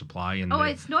short supply. And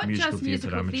it's not just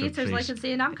musical theatres. Like I'm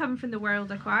saying, I'm coming from the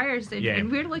world of choirs, and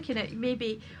we're looking at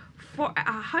maybe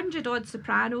 100 odd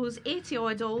sopranos, 80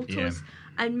 odd altos,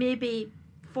 and maybe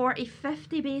 40,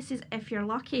 50 basses if you're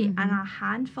lucky, and a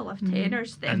handful of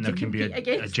tenors. And there can be a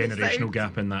generational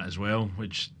gap in that as well,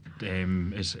 which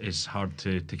is hard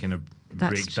to kind of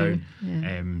break down.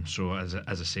 Yeah. So as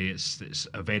I say, it's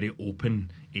a very open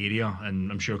area,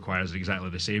 and I'm sure choirs are exactly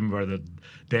the same, where they're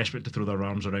desperate to throw their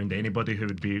arms around anybody who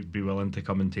would be willing to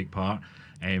come and take part.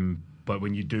 But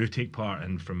when you do take part,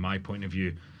 and from my point of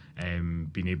view,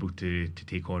 being able to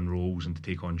take on roles and to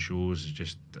take on shows is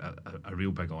just a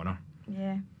real big honour.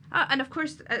 Yeah. And of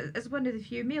course, as one of the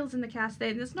few males in the cast,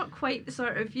 then there's not quite the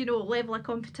sort of level of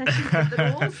competition with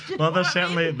the roles. Well,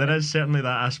 there is certainly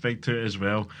that aspect to it as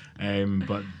well.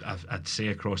 But I'd say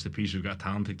across the piece we've got a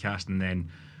talented cast, and then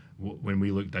when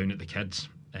we look down at the kids,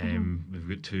 we've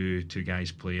got two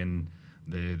guys playing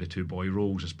the two boy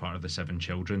roles as part of the 7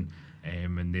 children.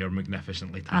 And they are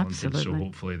magnificently talented. Absolutely. So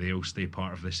hopefully they'll stay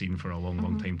part of the scene for a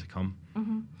long time to come.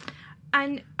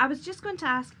 And I was just going to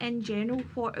ask in general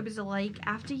what it was like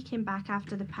after you came back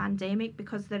after the pandemic,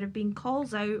 because there have been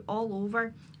calls out all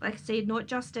over, like I said, not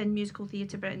just in musical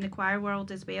theatre but in the choir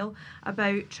world as well,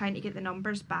 about trying to get the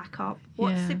numbers back up.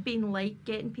 What's it been like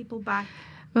getting people back?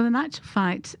 Well, in actual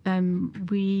fact,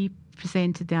 we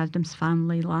presented the Addams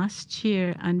Family last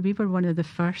year, and we were one of the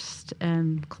first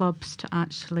clubs to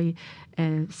actually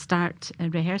start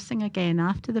rehearsing again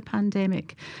after the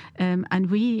pandemic, and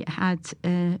we had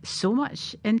so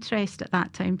much interest at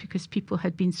that time because people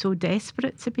had been so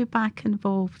desperate to be back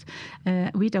involved.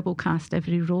 We double cast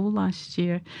every role last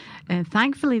year.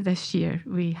 Thankfully this year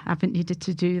we haven't needed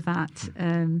to do that.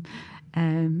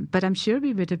 But I'm sure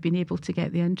we would have been able to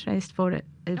get the interest for it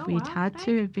if we'd had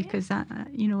to, because there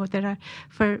are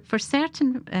for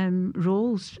certain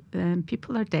roles,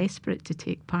 people are desperate to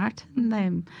take part in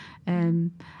them,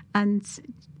 and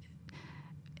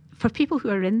for people who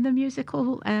are in the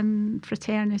musical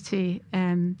fraternity,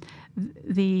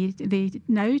 they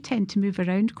now tend to move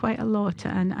around quite a lot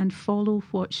and follow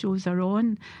what shows are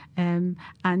on,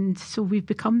 and so we've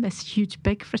become this huge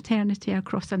big fraternity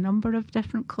across a number of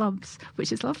different clubs,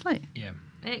 which is lovely. Yeah,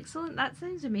 excellent. That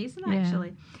sounds amazing,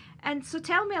 actually. And so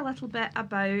tell me a little bit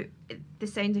about The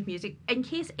Sound of Music, in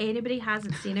case anybody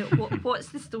hasn't seen it. What's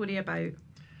the story about?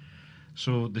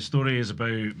 So the story is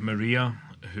about Maria,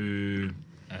 who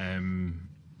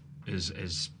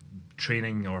is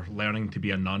training or learning to be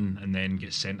a nun, and then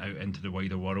gets sent out into the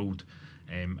wider world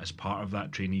as part of that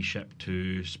traineeship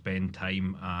to spend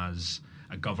time as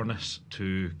a governess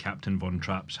to Captain Von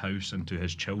Trapp's house and to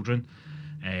his children,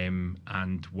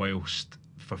 and whilst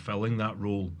fulfilling that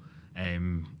role,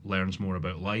 learns more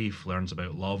about life, learns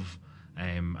about love,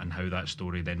 and how that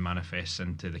story then manifests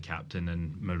into the Captain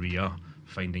and Maria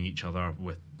finding each other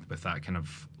with that kind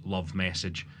of love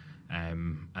message,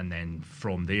 and then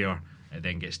from there it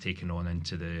then gets taken on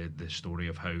into the story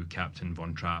of how Captain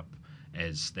Von Trapp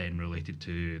is then related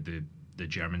to the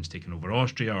Germans taking over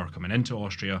Austria or coming into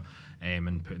Austria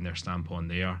and putting their stamp on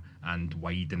there and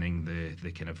widening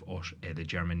the kind of the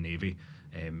German Navy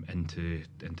into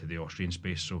the Austrian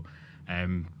space. So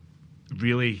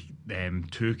really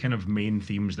two kind of main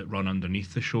themes that run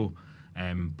underneath the show.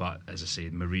 But as I say,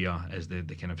 Maria is the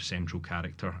kind of central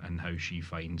character and how she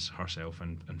finds herself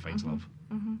and finds love.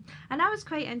 Mm-hmm. And I was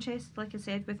quite interested, like I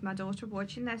said, with my daughter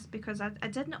watching this, because I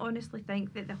didn't honestly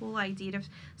think that the whole idea of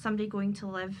somebody going to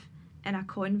live in a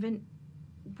convent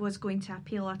was going to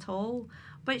appeal at all.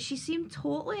 But she seemed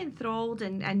totally enthralled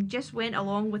and just went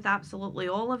along with absolutely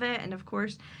all of it. And of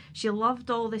course, she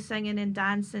loved all the singing and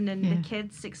dancing and the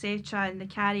kids, etc., and the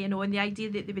carrying on. The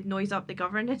idea that they would noise up the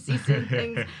governesses and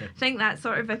things. I think that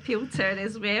sort of appealed to her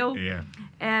as well. Yeah.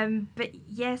 But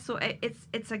yeah, so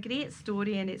it's a great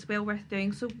story and it's well worth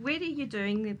doing. So where are you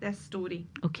doing this story?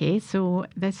 Okay, so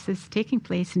this is taking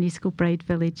place in East Kilbride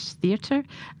Village Theatre,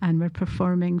 and we're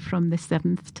performing from the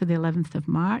 7th to the 11th of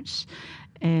March.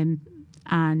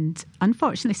 And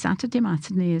unfortunately, Saturday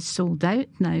matinee is sold out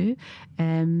now,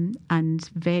 and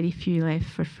very few left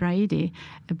for Friday.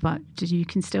 But you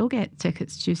can still get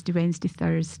tickets Tuesday, Wednesday,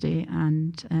 Thursday,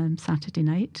 and Saturday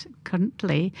night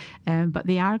currently. But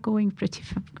they are going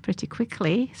pretty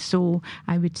quickly. So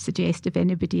I would suggest if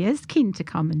anybody is keen to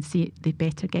come and see it, they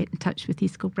better get in touch with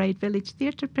East Kilbride Village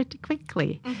Theatre pretty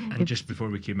quickly. Mm-hmm. And just before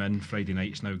we came in, Friday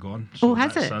night's now gone. So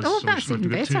has it? Us. Oh, so that's even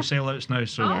we've got better. 2 sellouts now.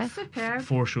 So superb.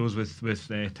 4 shows with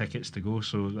tickets to go.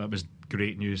 So that was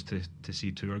great news to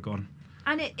see 2 are gone.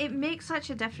 And it makes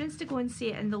such a difference to go and see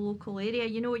it in the local area.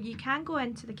 You know, you can go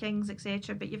into the Kings,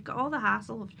 etc., but you've got all the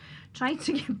hassle of trying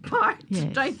to get parked,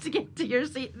 trying to get to your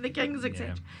seat in the Kings,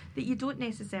 etc., that you don't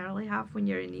necessarily have when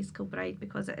you're in East Kilbride,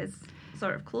 because it is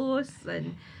sort of close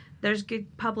and there's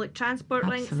good public transport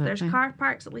links, there's car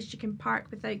parks, at least you can park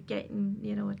without getting,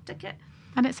 a ticket.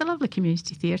 And it's a lovely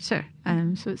community theatre,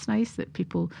 so it's nice that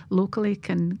people locally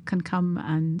can come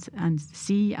and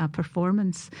see a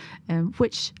performance,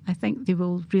 which I think they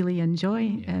will really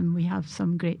enjoy. We have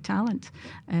some great talent,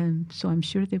 so I'm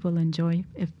sure they will enjoy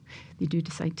if they do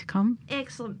decide to come.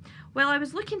 Excellent. Well, I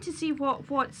was looking to see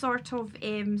what sort of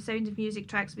Sound of Music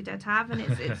tracks we did have, and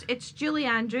it's Julie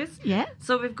Andrews. Yeah.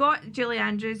 So we've got Julie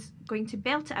Andrews going to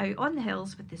belt it out on the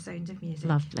hills with the Sound of Music.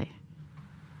 Lovely.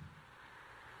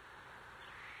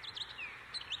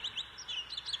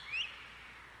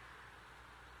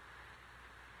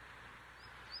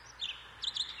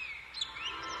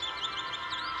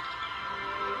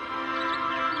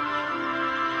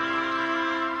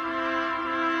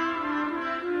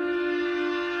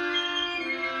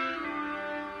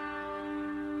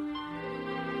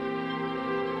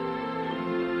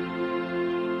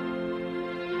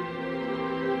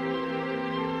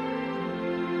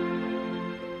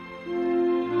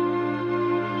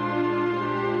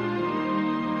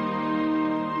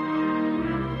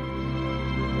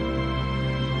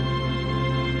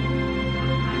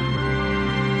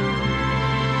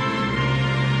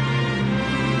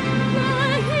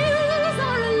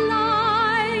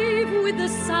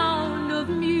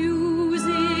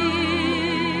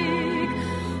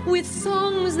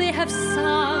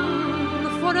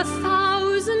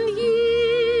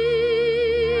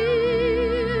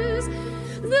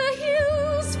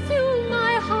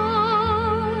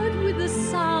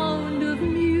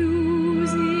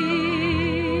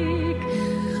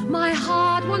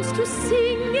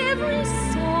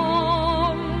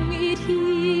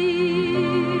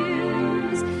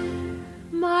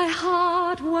 My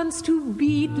heart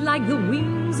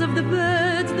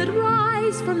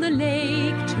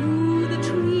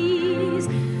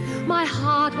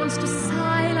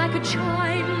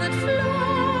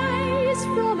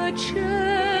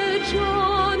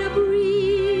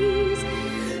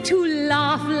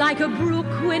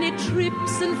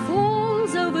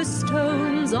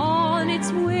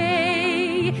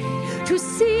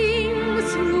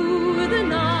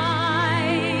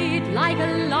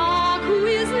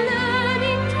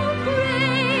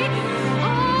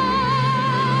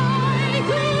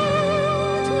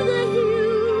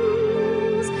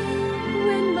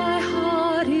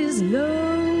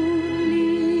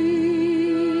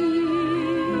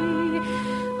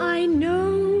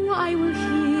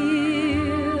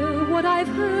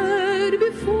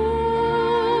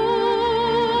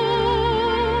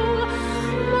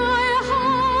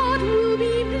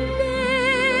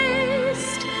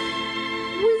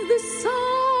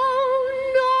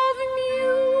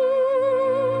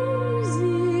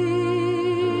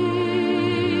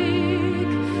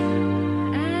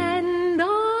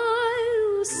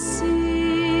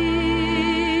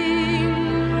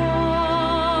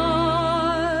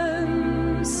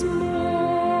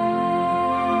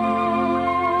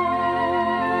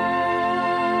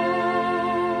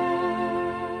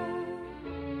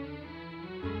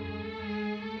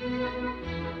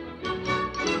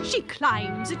She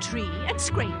climbs a tree and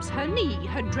scrapes her knee.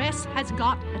 Her dress has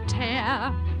got a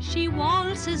tear. She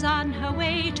waltzes on her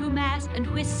way to mass and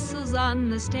whistles on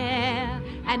the stair.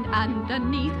 And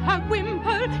underneath her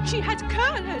wimple, she has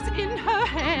curlers in her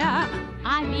hair.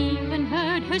 I've even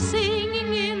heard her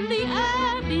singing in the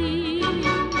abbey.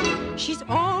 She's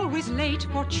always late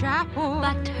for chapel,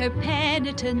 but her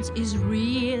penitence is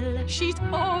real. She's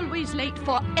always late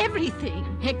for everything,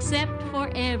 except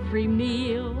for every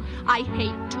meal. I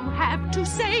hate to have to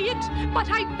say it,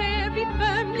 but I very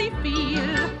firmly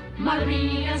feel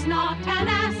Maria's not an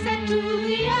asset to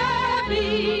the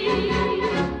abbey.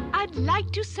 I'd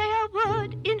like to say a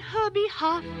word in her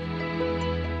behalf.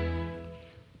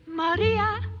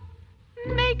 Maria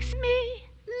makes me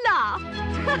laugh.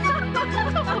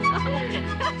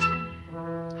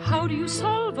 How do you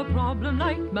solve a problem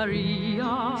like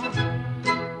Maria?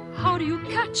 How do you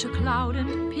catch a cloud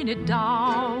and pin it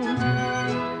down?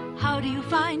 How do you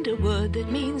find a word that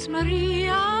means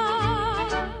Maria?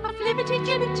 A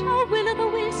flibbity-gibbet, a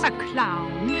will-o'-the-wisp, a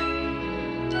clown.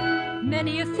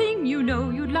 Many a thing you know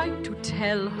you'd like to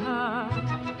tell her.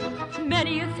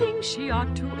 Many a thing she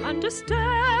ought to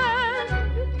understand.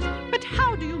 But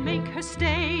how do you make her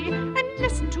stay and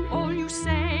listen to all you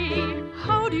say?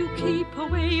 How do you keep a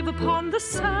wave upon the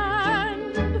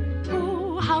sand?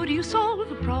 Oh, how do you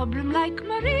solve a problem like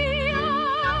Maria?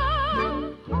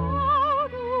 How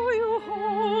do you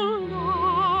hold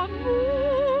a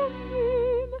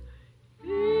moonbeam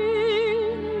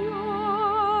in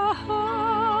your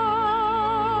hand?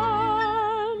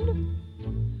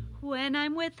 When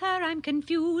I'm with her, I'm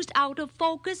confused, out of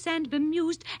focus and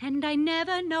bemused, and I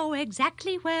never know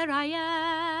exactly where I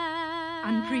am.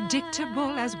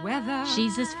 Unpredictable as weather.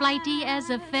 She's as flighty as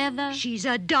a feather. She's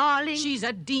a darling. She's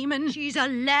a demon. She's a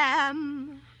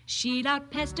lamb. She'll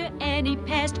outpester any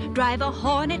pest, drive a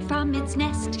hornet from its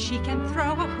nest. She can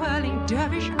throw a whirling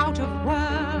dervish out of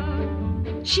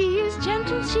whirl. She is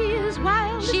gentle, she is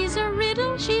wild. She's a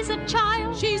riddle, she's a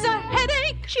child. She's a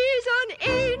headache, she's an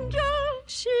angel.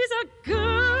 She's a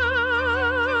girl.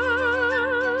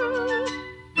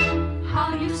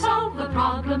 How do you solve a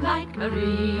problem like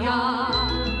Maria?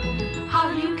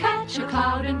 How do you catch a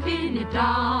cloud and pin it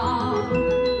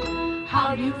down?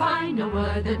 How do you find a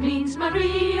word that means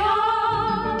Maria?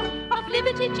 A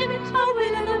flibbity-gibbet, a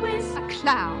will-o'-the-wisp, a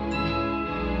clown.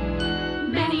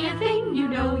 Many a thing you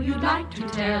know you'd like to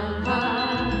tell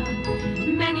her.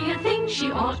 Many a thing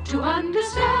she ought to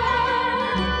understand.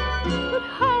 But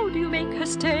how do you make her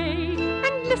stay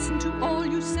and listen to all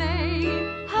you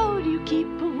say? How do you keep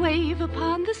a wave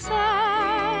upon the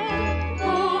sand?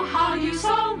 Oh, how do you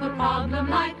solve a problem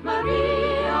like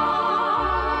Maria?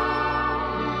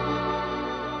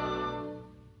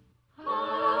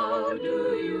 How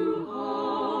do you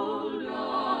hold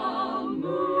a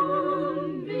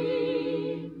moonbeam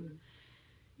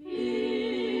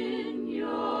in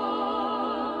your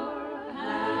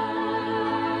hand?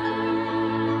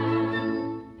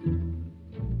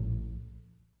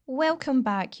 Welcome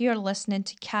back. You're listening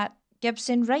to Kat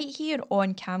Gibson right here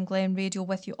on Cam Glen Radio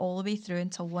with you all the way through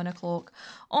until 1 o'clock.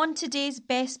 On today's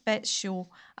Best Bits show,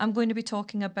 I'm going to be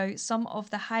talking about some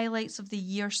of the highlights of the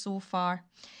year so far.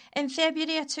 In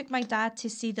February, I took my dad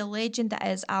to see the legend that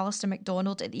is Alistair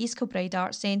MacDonald at the East Kilbride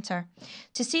Arts Centre.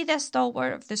 To see this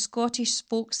stalwart of the Scottish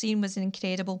folk scene was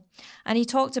incredible. And he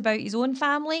talked about his own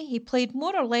family. He played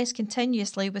more or less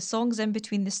continuously with songs in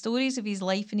between the stories of his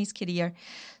life and his career.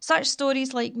 Such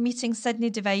stories like meeting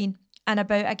Sidney Devine and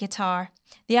About a Guitar,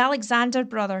 the Alexander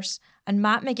Brothers and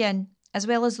Matt McGinn, as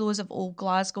well as those of Old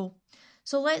Glasgow.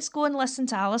 So let's go and listen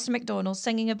to Alistair MacDonald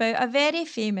singing about a very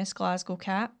famous Glasgow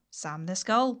cat, Sam the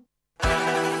Skull.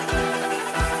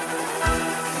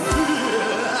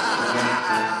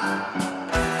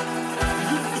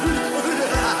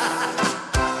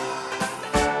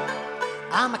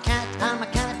 I'm a cat,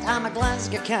 I'm a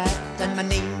Glasgow cat, and my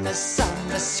name is Sam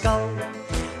the Skull.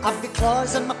 I've got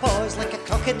claws in my paws like a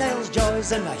crocodile's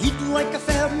jaws, and a head like a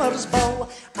farmer's ball.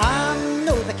 I'm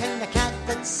no the kind of cat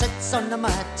that sits on the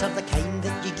mat, or the kind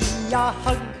that you give a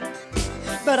hug.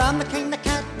 But I'm the kind of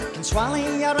cat that can swallow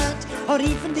a rat, or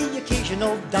even the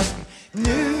occasional dog.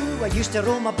 Now I used to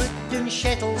roam about down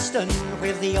Shettleston,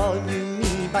 where they all knew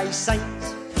me by sight.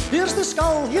 Here's the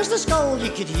skull,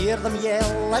 you could hear them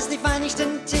yell as they vanished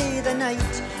into the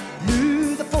night.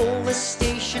 Now the police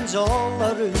stations all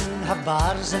around have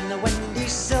bars in the windy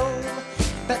sill,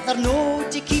 but they're no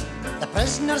to keep the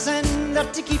prisoners in,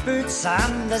 they're to keep out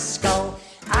Sam the Skull.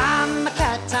 I'm a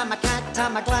cat, I'm a cat,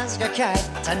 I'm a Glasgow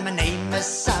cat, and my name is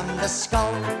Sam the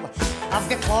Skull. I've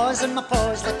got claws in my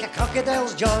paws like a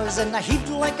crocodile's jaws, and a head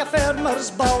like a farmer's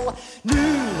ball.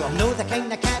 No, I'm no the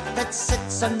kind of cat that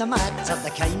sits on the mat, or the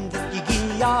kind that you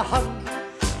give a hug.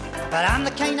 But I'm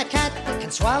the kind of cat that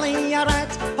can swallow a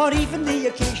rat, or even the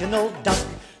occasional duck.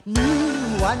 No,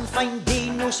 one fine day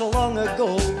no so long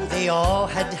ago, they all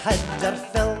had their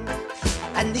fill,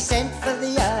 and they sent for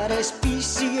the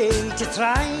RSPCA to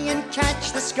try and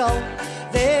catch the skull.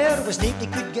 There was nobody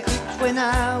could get it when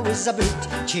I was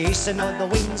about, chasing all the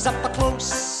wings up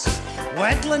close,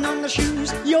 waddling on the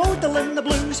shoes, yodeling the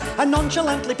blues, and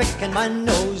nonchalantly picking my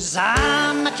nose.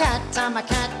 I'm a cat, I'm a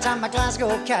cat, I'm a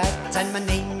Glasgow cat, and my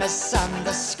name is Sam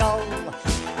the Skull.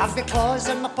 I've got claws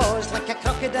in my paws like a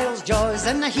crocodile's jaws,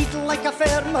 and a head like a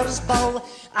farmer's ball.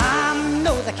 I'm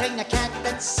no the kind of cat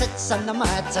that sits on the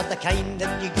mat, or the kind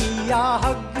that you give a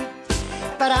hug.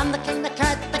 But I'm the kind of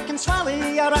cat that can swallow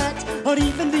a rat, or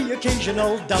even the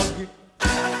occasional dog.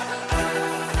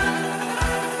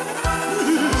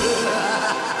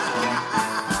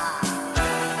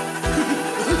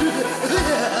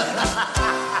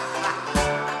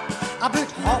 About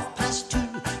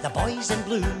 2:30, the boys in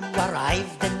blue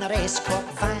arrived in their escort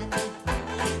van.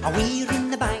 A wee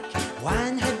in the back,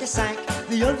 one had a sack,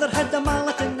 the other had a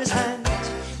mallet in his hand.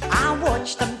 I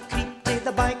watched them creep to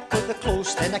the back of the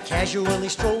close, then I casually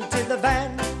strolled to the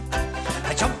van.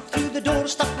 I jumped through the door,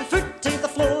 stuck my foot to the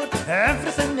floor,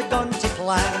 everything had gone to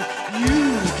plan.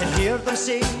 You can hear them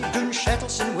say, Doon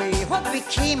Shettleston way, what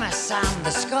became of Sam the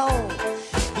Skull?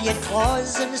 He had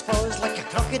claws in his paws like a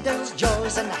crocodile's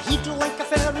jaws, and a head like a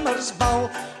farmer's ball.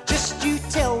 Just you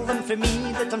tell them for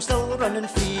me that I'm still running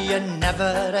free, and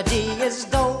never a day is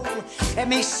dull. It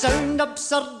may sound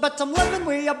absurd, but I'm living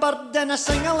with a bird in a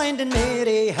single-ended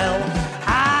merry hill.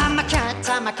 I'm a cat,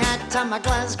 I'm a cat, I'm a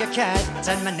Glasgow cat,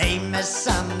 and my name is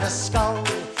Sam the Skull.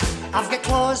 I've got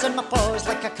claws in my paws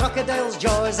like a crocodile's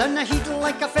jaws, and a head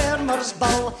like a farmer's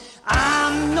ball.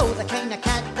 I'm no the kind of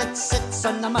cat that sits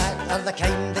on the mat, or the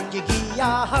kind that you give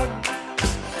a hug.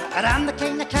 But I'm the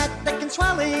kind of cat that can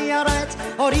swallow a rat,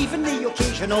 or even the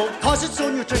occasional, cause it's so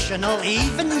nutritional,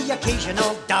 even the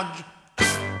occasional dog.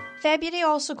 February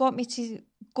also got me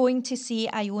going to see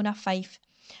Iona Fife.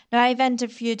 Now, I've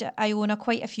interviewed Iona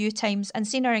quite a few times and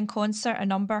seen her in concert a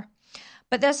number.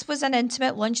 But this was an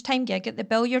intimate lunchtime gig at the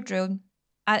billiard room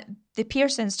at the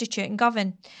Pearce Institute in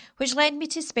Govan, which led me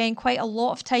to spend quite a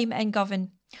lot of time in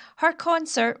Govan. Her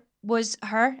concert was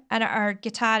her and our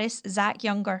guitarist Zach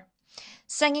Younger,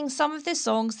 singing some of the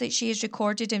songs that she has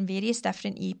recorded in various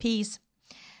different EPs.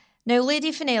 Now,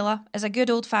 Lady Fenella is a good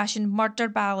old-fashioned murder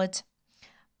ballad,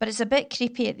 but it's a bit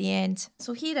creepy at the end.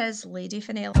 So here is Lady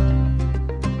Fenella.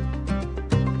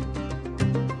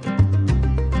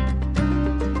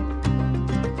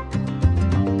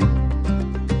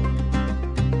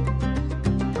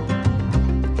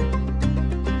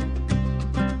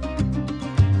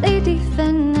 Lady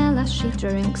Fenella, she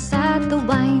drinks at the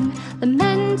wine,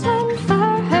 lamenting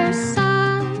for her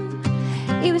son.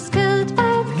 He was killed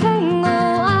by the king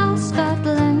of all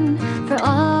Scotland for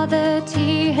all that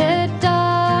he had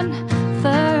done,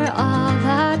 for all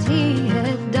that he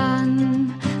had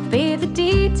done. By the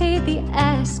deity, the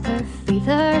Esker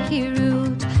feather he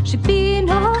ruled, she be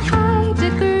no high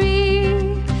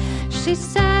degree. She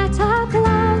set up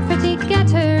land for to get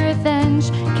her revenge.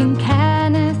 King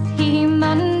Kenneth he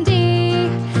Mundy,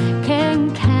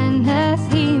 King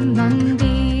Kenneth he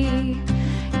Mundy.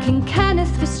 King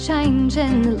Kenneth was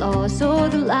changing the laws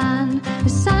of the land. The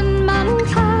son man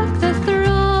took the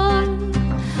throne,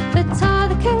 but all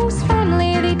the king's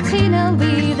family they tinel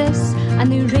with this,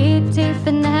 and they raid to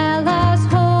Fenella's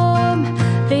home.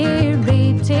 They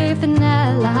raid to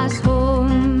Fenella's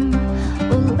home.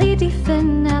 Oh, Lady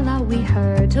Fenella, we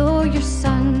heard oh your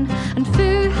son, and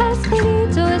who has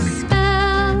lead us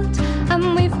spelled,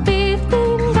 and we've both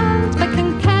been bound by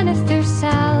King Kenneth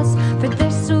ourselves. For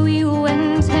this we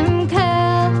went him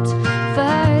killed,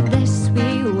 for this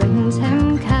we went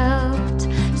him killed.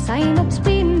 Sign up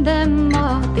between them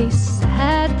all, they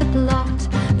said the plot.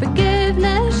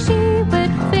 Forgiveness she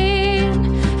would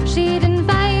fain, she'd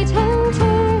invite him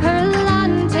to her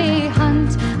land to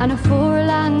hunt, and a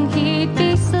forlang he'd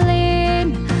be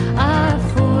slain, a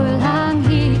forlang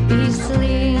he'd be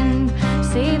slain.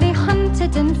 Say they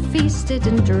hunted and feasted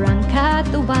and drank at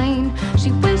the wine. She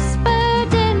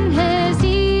whispered in his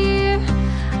ear,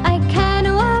 I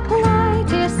cannot apply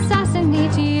to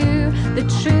assassinate you. The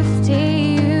truth to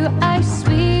you I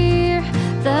swear,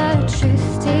 the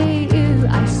truth to you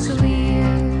I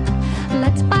swear.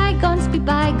 Let bygones be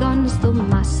bygones, though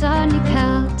my son you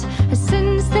killed. His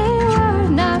sins they were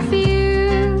not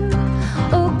few.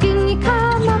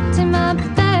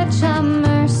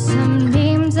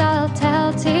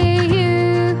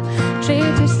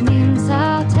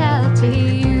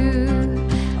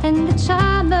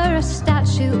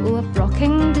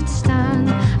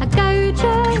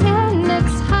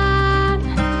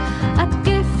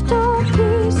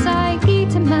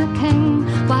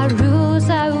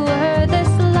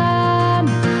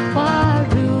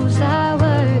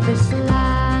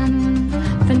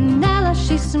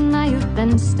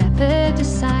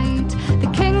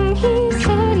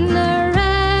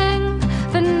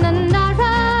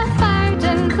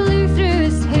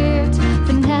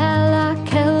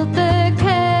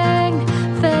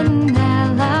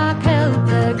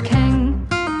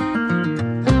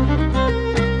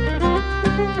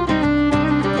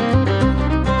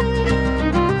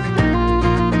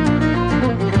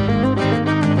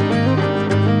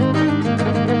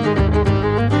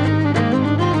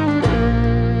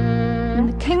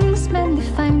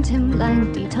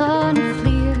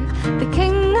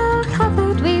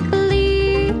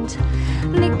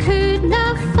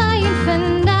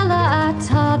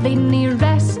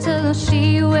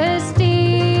 she was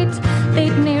dead.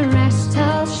 They'd nae rest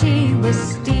till she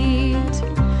was dead.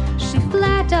 She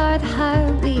fled o'er the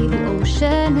highway, the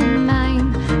ocean and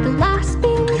mine, the last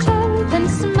beam jumping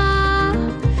small.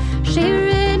 She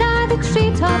ran o'er the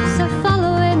treetops, a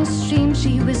following a stream.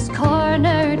 She was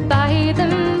cornered by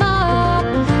them all.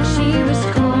 She was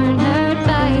cornered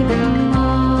by them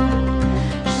all.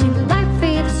 She leapt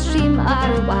for the stream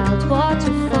o'er a wild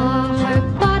waterfall. Her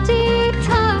body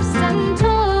tossed and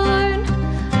torn,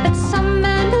 but some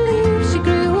men believe she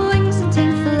grew wings and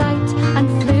took flight and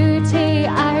flew to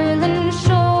Ireland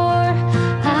shore,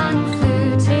 and flew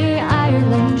to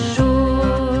Ireland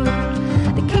shore.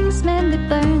 The king's men that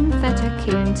burned fed her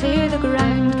cairn to the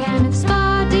ground, Kenneth's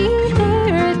body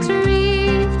there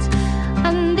retrieved,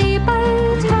 and they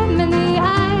buried him in the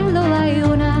Isle of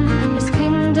Iona. His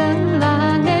kingdom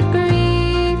lang it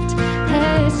grieved,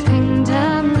 his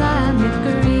kingdom lang it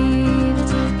grieved.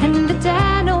 In the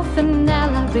den of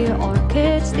Fenella, where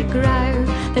orchids they grow,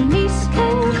 the niece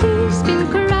king he's been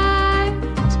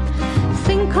crowned.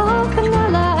 Think of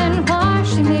Fenella and where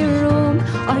she may roam,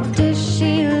 or does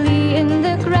she lay in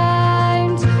the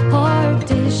ground, or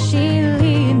does she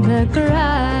lay in the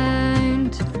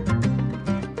ground?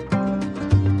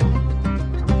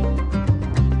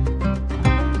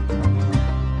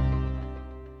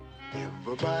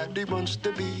 Everybody wants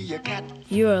to be a cat.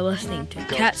 You are listening to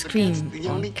Cat Scream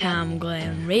on Cam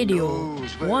Glen Radio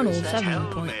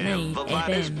 107.9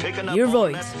 FM. Your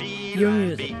voice, your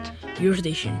music, your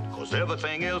station. 'Cause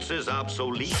everything else is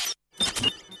obsolete.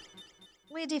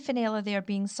 Lady Fenella there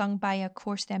being sung by, of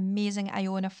course, the amazing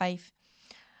Iona Fife.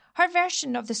 Her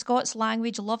version of the Scots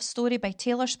language love story by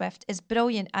Taylor Swift is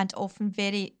brilliant and often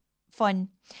very fun.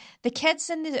 The kids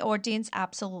in the audience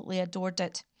absolutely adored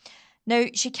it. Now,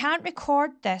 she can't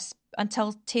record this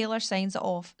until Taylor signs it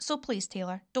off, so please,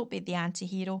 Taylor, don't be the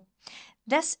anti-hero.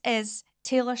 This is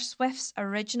Taylor Swift's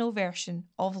original version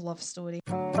of Love Story.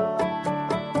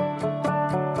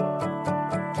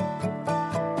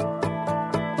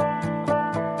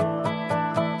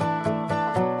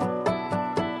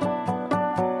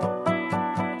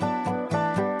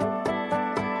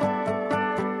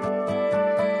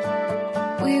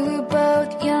 We were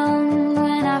both young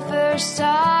when I first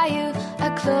saw you. I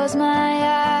close my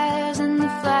eyes and the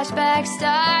flashback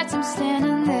starts. I'm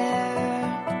standing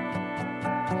there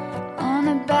on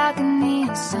a balcony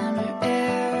in summer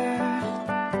air.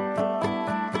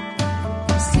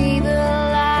 See the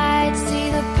lights, see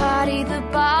the party, the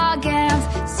ball gowns.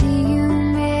 See you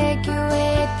make your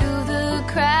way through the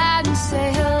crowd and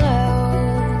say hello.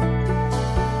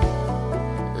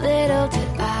 Little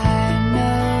did I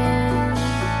know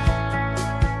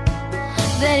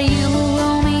that you were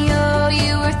Romeo,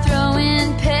 you were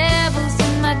throwing pebbles,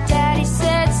 and my daddy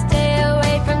said stay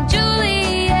away from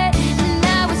Juliet, and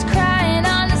I was crying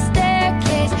on the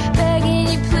staircase, begging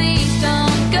you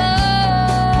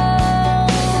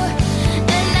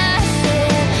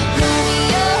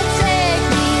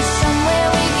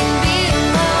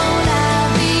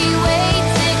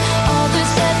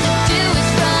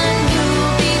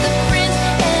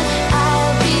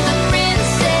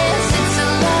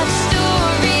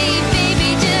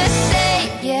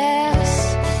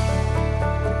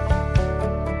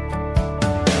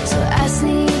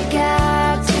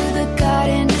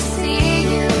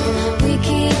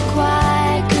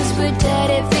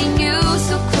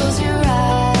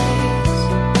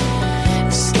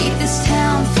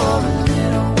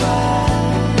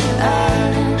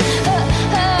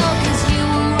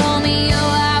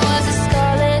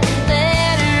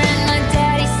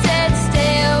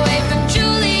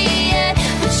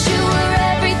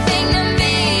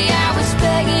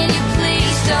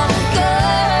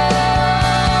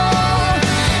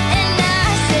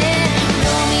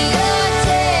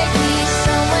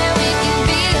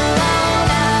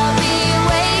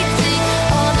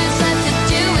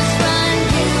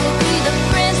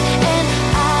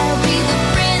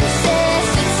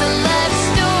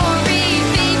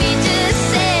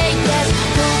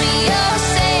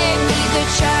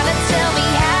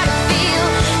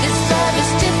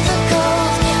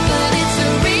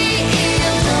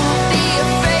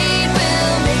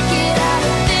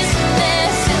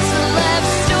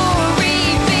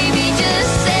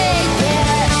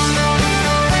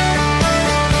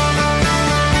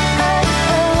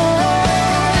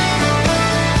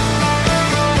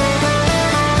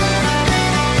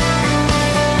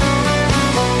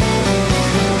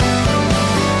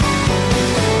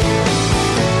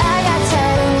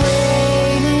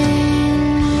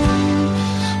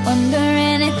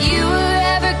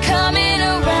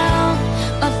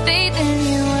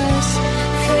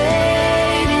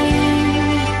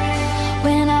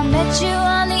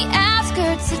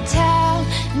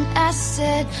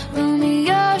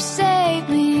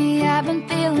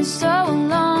feeling so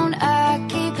alone. I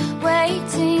keep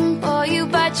waiting for you,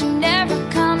 but you never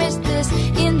come. Is this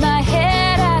in my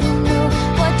head? I don't know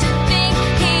what to think.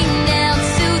 He knelt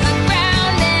to the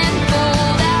ground and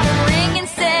pulled out a ring and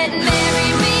said, marry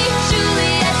me,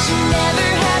 Juliet, you never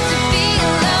have to be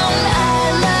alone. I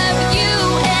love you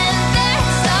and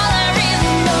that's all I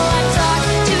really know. I talked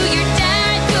to your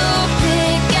dad, go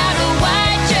pick out a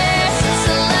white dress. It's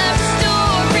a love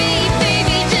story,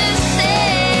 baby, just say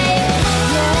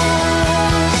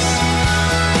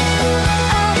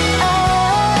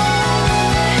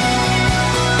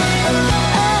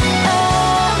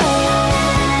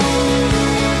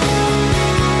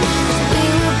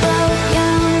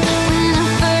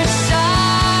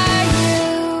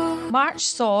March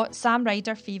saw Sam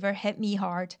Ryder Fever hit me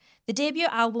hard. The debut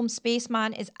album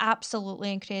Spaceman is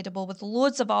absolutely incredible with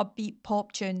loads of upbeat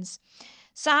pop tunes.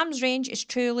 Sam's range is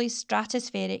truly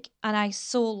stratospheric and I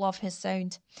so love his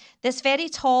sound. This very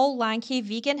tall, lanky,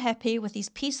 vegan hippie with his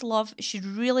peace love should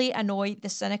really annoy the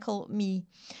cynical me.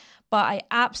 But I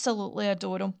absolutely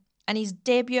adore him and his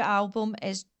debut album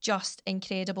is just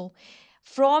incredible.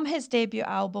 From his debut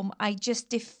album, I just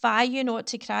defy you not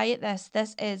to cry at this.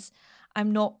 This is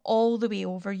I'm Not All the Way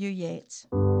Over You Yet.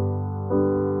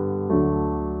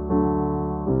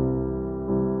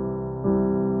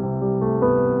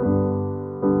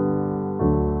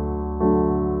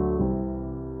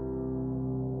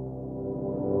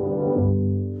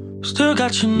 Still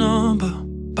got your number,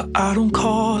 but I don't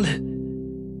call it.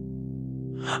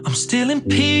 I'm still in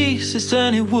pieces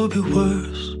and it would be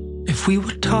worse if we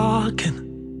were talking.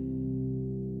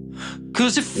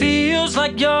 'Cause it feels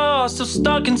like you're still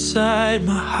stuck inside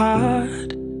my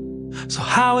heart. So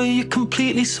how are you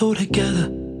completely so together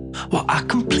while I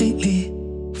completely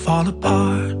fall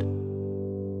apart?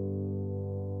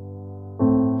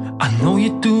 I know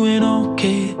you're doing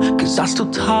okay, 'cause I still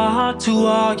talk to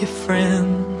all your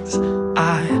friends.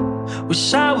 I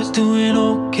wish I was doing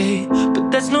okay, but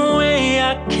there's no way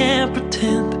I can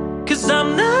pretend. 'Cause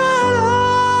I'm not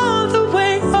all the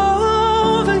way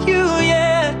over you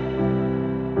yet.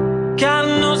 God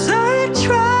knows I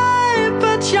try,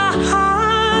 but you're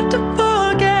hard to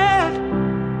forget.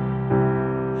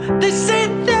 They say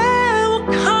there will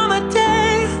come a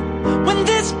day when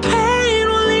this pain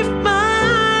will leave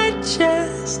my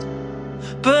chest,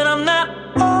 but I'm not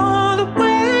all the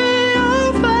way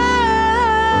over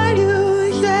you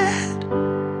yet.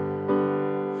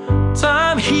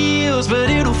 Time heals, but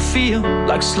it'll feel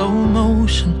like slow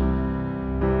motion.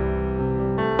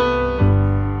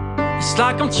 It's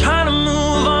like I'm trying to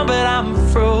move on, but I'm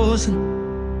frozen.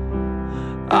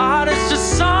 Oh, there's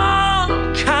just some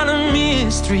kind of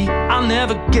mystery I'll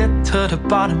never get to the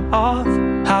bottom of.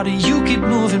 How do you keep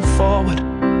moving forward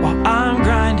while I'm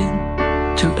grinding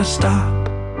to a stop?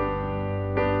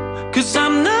 'Cause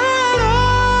I'm not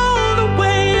all the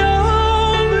way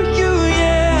over you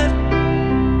yet.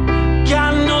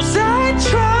 God knows I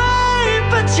try,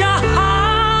 but you're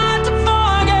hard to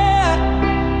forget.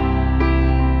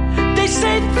 They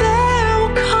say there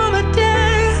will come a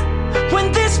day when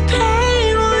this pain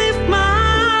will leave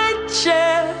my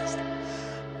chest,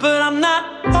 but I'm not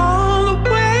all the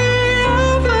way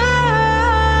over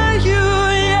you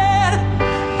yet.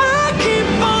 I keep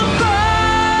on crying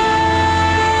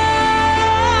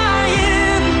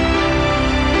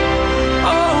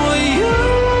over you,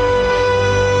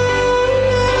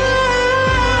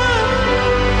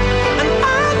 and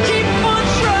I keep on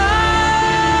trying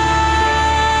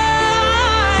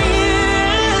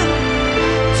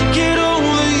to get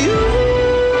over you.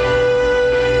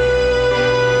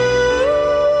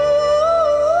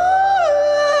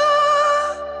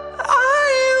 Are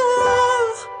you all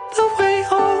the way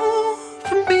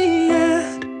over me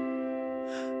yet?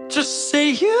 Just say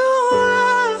you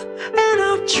are, and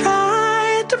I'll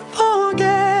try to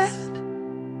forget.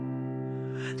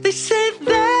 They say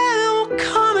there will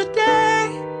come a day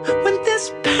when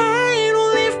this pain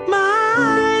will leave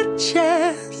my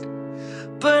chest,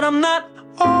 but I'm not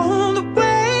all the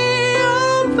way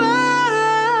over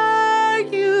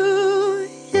you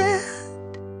yet.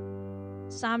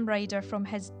 Sam Ryder from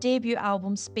his debut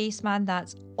album Spaceman,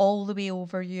 that's All the Way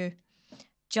Over You.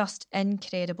 Just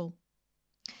incredible.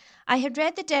 I had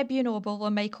read the debut novel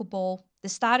on Michael Ball, the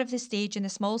star of the stage and the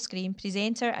small screen,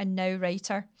 presenter and now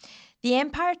writer. The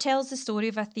Empire tells the story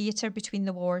of a theatre between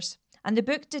the wars, and the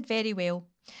book did very well.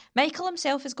 Michael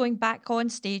himself is going back on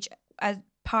stage as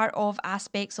part of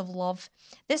Aspects of Love.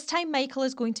 This time Michael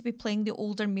is going to be playing the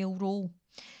older male role.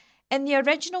 In the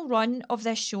original run of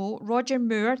this show, Roger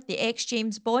Moore, the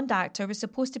ex-James Bond actor, was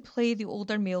supposed to play the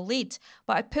older male lead,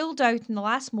 but I pulled out in the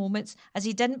last moments as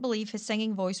he didn't believe his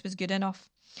singing voice was good enough.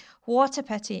 What a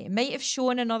pity. It might have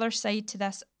shown another side to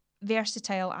this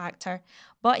versatile actor.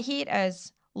 But here it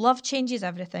is. Love Changes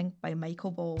Everything by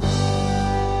Michael Ball.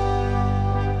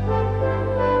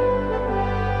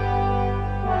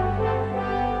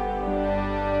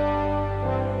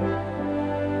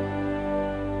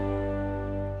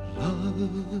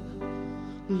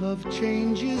 Love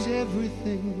changes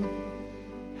everything,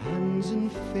 hands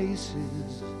and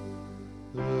faces,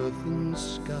 earth and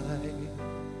sky.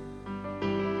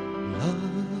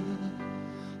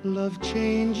 Love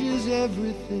changes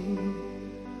everything,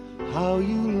 how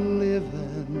you live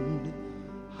and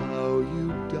how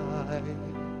you die.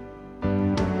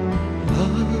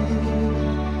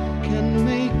 Love can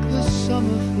make the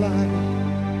summer fly,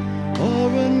 or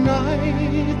a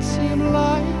night seem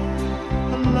like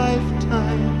a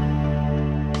lifetime.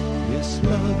 Yes,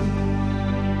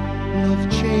 love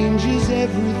changes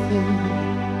everything.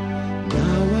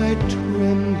 Now I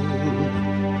tremble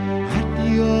at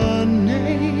your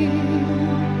name.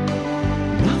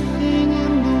 Nothing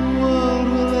in the world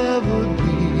will ever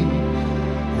be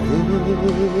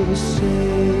the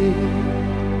same.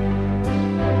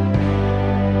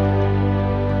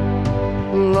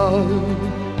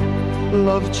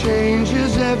 Love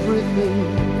changes everything.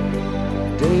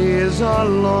 Days are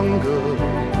longer,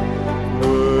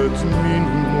 words mean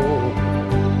more.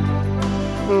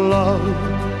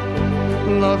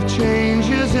 Love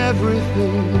changes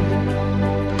everything.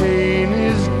 Pain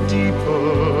is deeper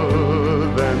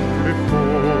than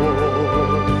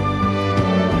before.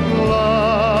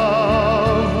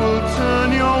 Love will turn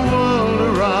your world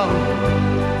around,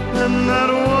 and that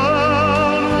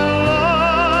world will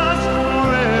last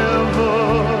forever.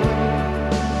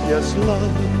 Yes,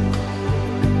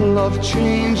 love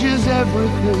changes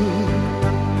everything,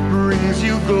 brings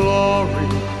you glory,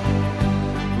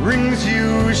 brings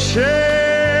you shame.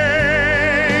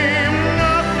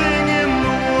 Nothing in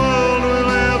the world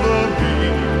will ever be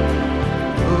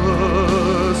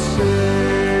the same.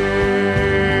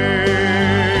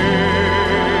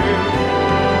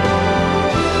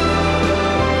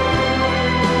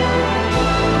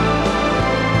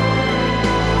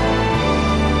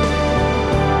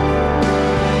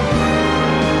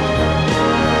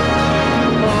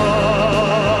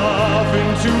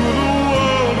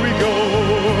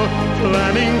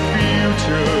 Planning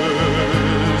futures,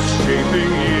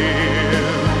 shaping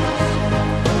years.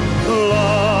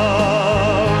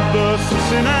 Love bursts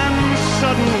in and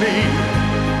suddenly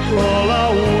all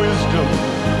our wisdom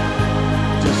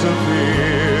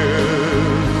disappears.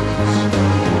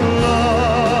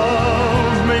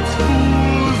 Love makes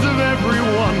fools of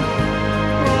everyone.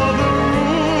 All the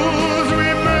rules we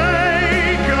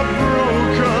make are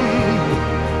broken.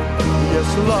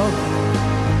 Yes, love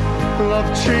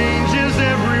changes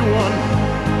everyone,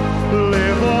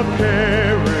 live or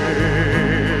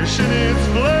perish in its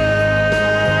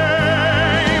flame.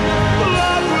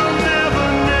 Love will never,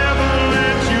 never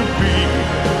let you be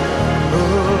the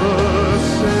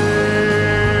same.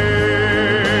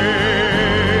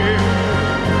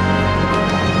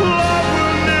 Love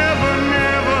will never,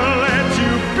 never let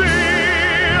you be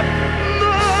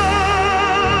the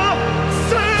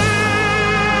same.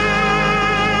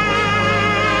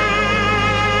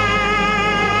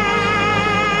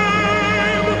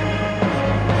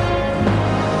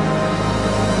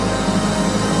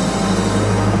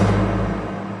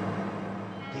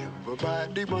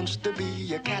 Wants to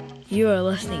be a cat. You are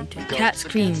listening to Cat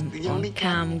Scream on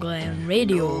Cam Glen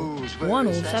Radio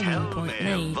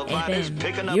 107.9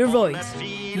 FM. Your voice,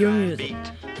 your music,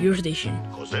 your station.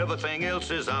 'Cause everything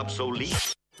else is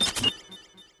obsolete.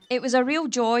 It was a real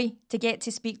joy to get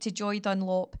to speak to Joy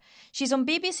Dunlop. She's on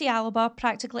BBC Alba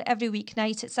practically every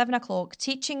weeknight at 7 o'clock,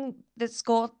 teaching the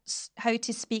Scots how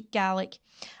to speak Gaelic.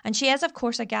 And she is, of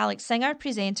course, a Gaelic singer,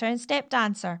 presenter and step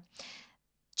dancer.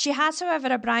 She has, however,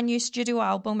 a brand new studio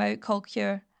album out called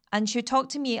Cure, and she'll talk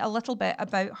to me a little bit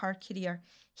about her career.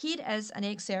 Here is an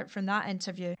excerpt from that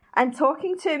interview. And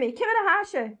talking to me, Kivra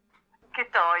Hashu.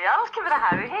 Goodall, Kivra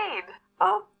Howhead.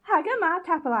 Oh, Haga Ma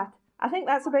Tapalat. I think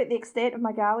that's about the extent of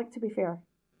my Gaelic, to be fair.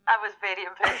 I was very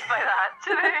impressed by that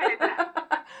too.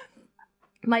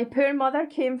 My poor mother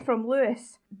came from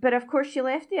Lewis, but of course she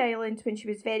left the island when she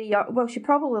was very young. Well, she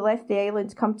probably left the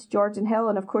island to come to Jordan Hill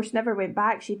and of course never went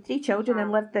back. She had 3 children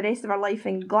and lived the rest of her life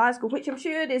in Glasgow, which I'm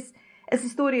sure is the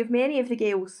story of many of the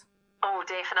Gaels. Oh,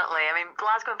 definitely. I mean,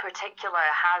 Glasgow in particular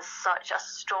has such a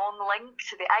strong link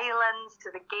to the islands, to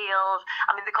the Gaels.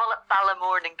 I mean, they call it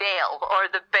Ballamorn and Gael, or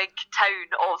the big town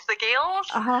of the Gaels.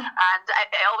 And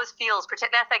it always feels,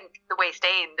 particularly I think the West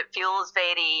End, it feels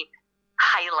very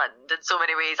Highland in so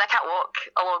many ways. I can't walk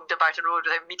along Dumbarton Road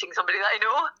without meeting somebody that I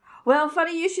know. Well,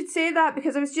 funny you should say that,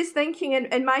 because I was just thinking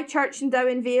in my church in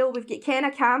Dowen Vale, we've got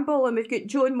Kenna Campbell and we've got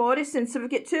Joan Morrison, so we've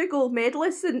got 2 gold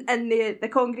medalists in the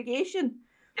congregation.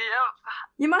 Yeah.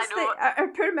 You must think, our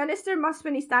poor minister must,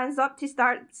 when he stands up to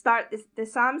start the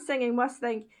psalm singing, must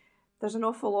think, there's an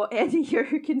awful lot Eddie here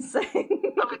who can sing.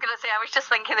 I was going to say, I was just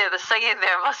thinking the singing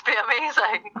there must be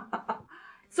amazing.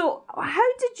 So,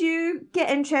 how did you get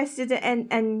interested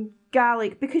in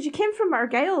Gaelic? Because you came from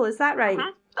Argyll, is that right?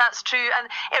 Mm-hmm. That's true, and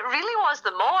it really was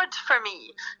the mod for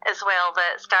me as well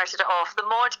that started it off. The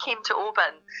mod came to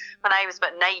Oban when I was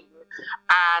about 9,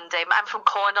 and I'm from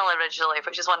Connell originally,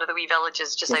 which is one of the wee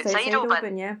villages just outside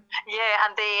Oban. Yeah,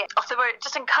 and they were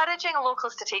just encouraging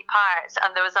locals to take part,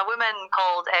 and there was a woman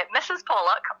called Mrs.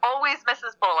 Pollock, always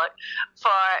Mrs. Pollock,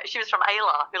 she was from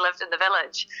Isla, who lived in the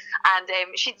village, and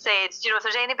she'd said, if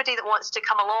there's anybody that wants to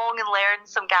come along and learn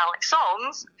some Gaelic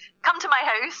songs, come to my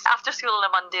house after school on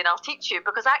a Monday and I'll teach you,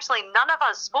 because actually none of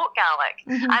us spoke Gaelic.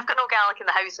 Mm-hmm. I've got no Gaelic in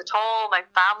the house at all. My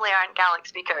family aren't Gaelic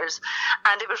speakers.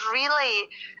 And it was really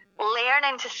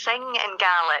learning to sing in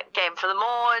Gaelic for the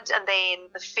mod, and then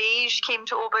the Phage came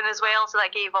to Oban as well, so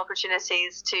that gave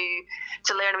opportunities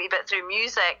to learn a wee bit through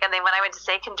music. And then when I went to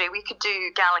secondary, we could do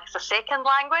Gaelic as a second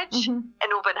language in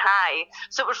Oban High.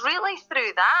 So it was really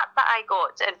through that I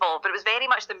got involved, but it was very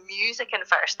much the music in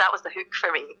first. That was the hook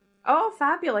for me. Oh,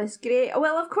 fabulous, great.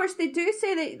 Well, of course, they do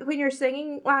say that when you're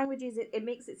singing languages, it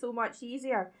makes it so much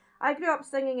easier. I grew up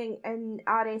singing in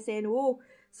RSNO,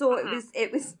 so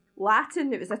it was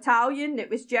Latin, it was Italian,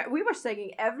 we were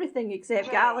singing everything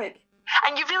except Gaelic.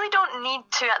 And you really don't need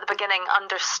to, at the beginning,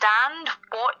 understand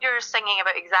what you're singing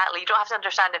about exactly. You don't have to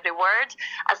understand every word,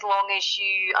 as long as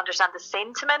you understand the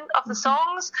sentiment of the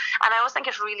songs. And I always think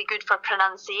it's really good for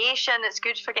pronunciation. It's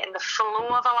good for getting the flow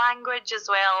of a language as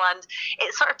well. And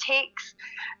it sort of takes,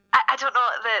 I don't know,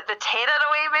 the terror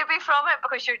away maybe from it,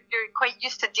 because you're quite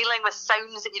used to dealing with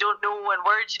sounds that you don't know and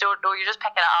words you don't know. You're just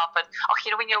picking it up. And,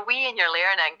 when you're wee and you're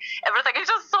learning, everything is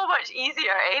just so much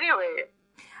easier anyway.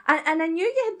 And I knew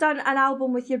you had done an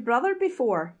album with your brother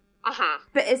before. Mm-hmm.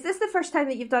 But is this the first time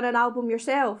that you've done an album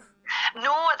yourself?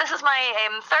 No, this is my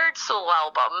third solo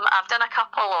album. I've done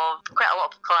quite a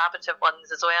lot of collaborative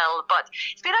ones as well, but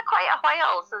it's been quite a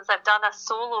while since I've done a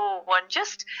solo one.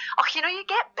 Just, you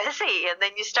get busy and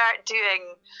then you start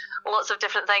doing lots of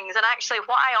different things. And actually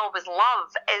what I always love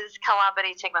is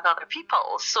collaborating with other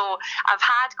people. So I've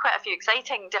had quite a few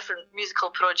exciting different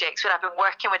musical projects where I've been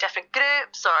working with different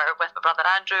groups or with my brother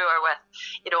Andrew or with,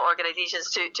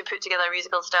 organisations to put together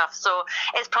musical stuff. So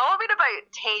it's probably been about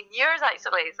 10 years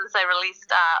actually since I released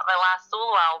my last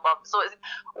solo album, so it's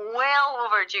well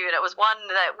overdue, and it was one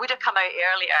that would have come out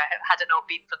earlier had it not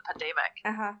been for the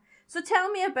pandemic. So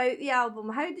tell me about the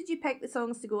album. How did you pick the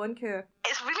songs to go on, Coor?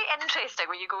 It's really interesting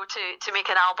when you go to make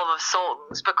an album of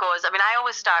songs, because I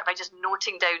always start by just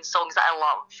noting down songs that I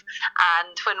love.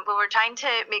 And when we were trying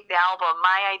to make the album,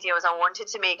 my idea was I wanted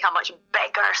to make a much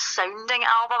bigger sounding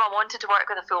album. I wanted to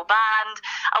work with a full band.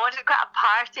 I wanted quite a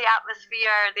party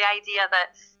atmosphere. The idea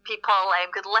that people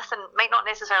could listen, might not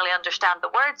necessarily understand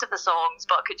the words of the songs,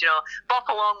 but could, bop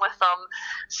along with them.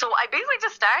 So I basically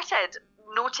just started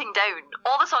noting down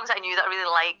all the songs that I knew that I really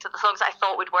liked, the songs that I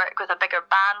thought would work with a bigger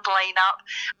band lineup,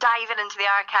 diving into the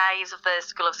archives of the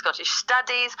School of Scottish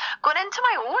Studies, going into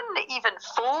my own even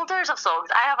folders of songs.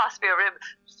 I have a spare room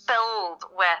filled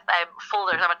with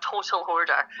folders. I'm a total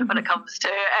hoarder when it comes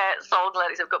to song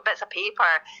lyrics. I've got bits of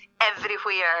paper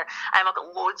everywhere. I've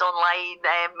got loads online,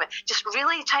 just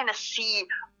really trying to see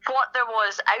what there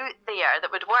was out there that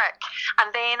would work.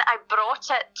 And then I brought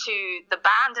it to the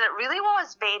band, and it really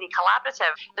was very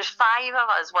collaborative. There's 5 of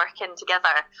us working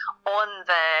together on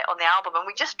the album, and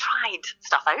we just tried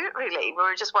stuff out, really. We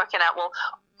were just working out,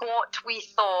 what we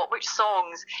thought, which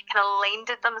songs kind of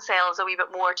lended themselves a wee bit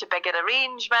more to bigger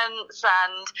arrangements.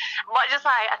 And much as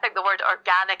I think the word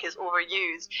organic is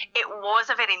overused, it was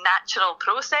a very natural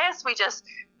process. We just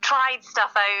tried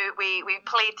stuff out, we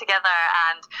played together,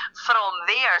 and from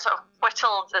there sort of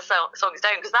whittled the songs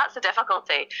down, because that's the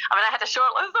difficulty. I had a short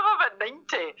list of about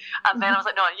 90, and then I was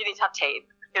like, no, you need to have 10.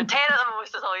 10 at the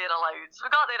most is all you're allowed. So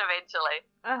we got there eventually.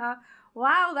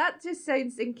 Wow, that just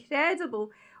sounds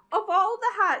incredible. Of all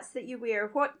the hats that you wear,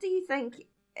 what do you think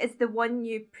is the one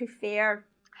you prefer?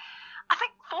 I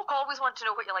think folk always want to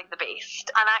know what you like the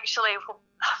best, and actually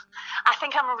I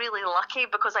think I'm really lucky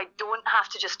because I don't have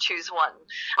to just choose one.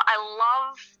 I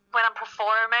love when I'm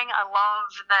performing. I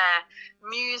love the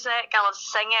music. I love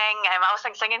singing. I always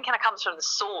think singing kind of comes from the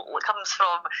soul. It comes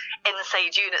from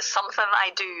inside you, and it's something that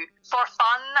I do for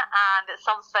fun, and it's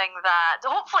something that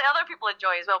hopefully other people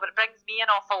enjoy as well, but it brings me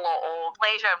an awful lot of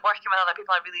pleasure, and working with other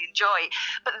people I really enjoy.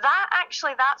 But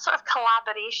that sort of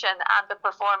collaboration and the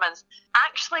performance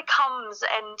actually comes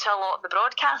into a lot of the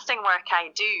broadcasting work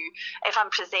I do. If I'm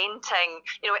presenting,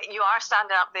 you are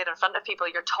standing up there in front of people,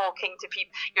 you're talking to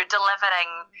people, you're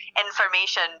delivering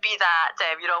information, be that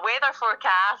a weather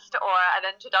forecast or an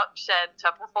introduction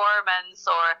to a performance,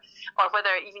 or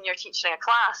whether even you're teaching a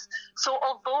class. So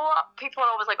although people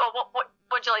are always like, oh,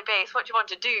 what do you like best? What do you want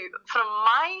to do? From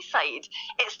my side,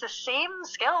 it's the same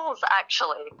skills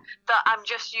actually that I'm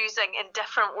just using in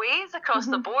different ways across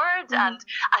the board. And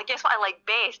I guess what I like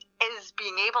best is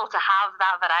being able to have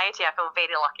that variety. I feel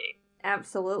very lucky.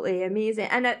 Absolutely amazing.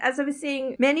 And as I was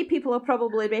saying, many people will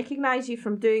probably recognise you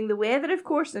from doing the weather, of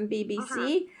course, on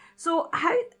BBC. So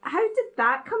how did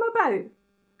that come about?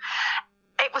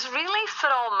 It was really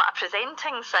from a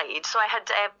presenting side. So I had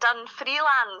done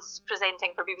freelance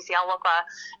presenting for BBC Alba,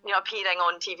 appearing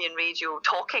on TV and radio,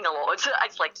 talking a lot. I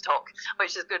just like to talk,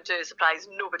 which is good to surprise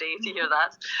nobody to hear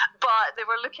that. But they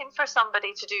were looking for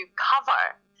somebody to do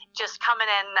cover, just coming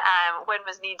in when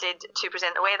was needed to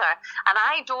present the weather. And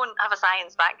I don't have a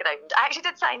science background. I actually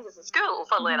did sciences in school,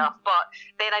 funnily enough, but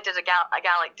then I did a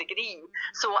Gaelic degree.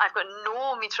 So I've got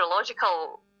no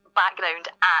meteorological background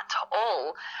at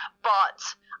all, but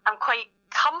I'm quite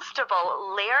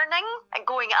comfortable learning and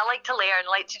going. I like to learn,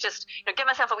 like to just give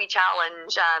myself a wee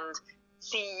challenge and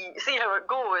see how it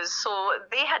goes. So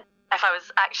they had, if I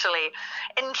was actually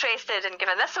interested in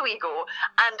giving this a wee go.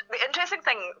 And the interesting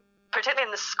thing, particularly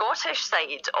in the Scottish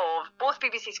side of both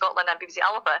BBC Scotland and BBC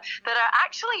Alba, there are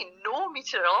actually no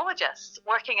meteorologists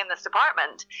working in this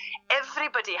department.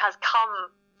 Everybody has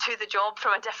come to the job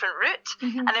from a different route,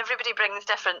 and everybody brings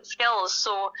different skills.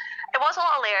 So it was a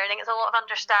lot of learning, it's a lot of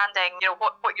understanding,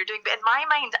 what you're doing. But in my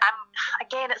mind,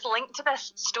 it's linked to this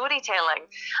storytelling.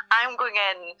 I'm going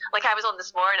in, like I was on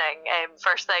this morning,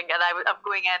 first thing, and I'm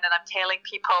going in and I'm telling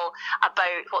people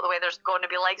about what the weather's going to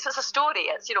be like. So it's a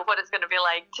story. It's, what it's going to be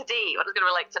like today, what it's going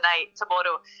to be like tonight,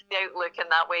 tomorrow, the outlook in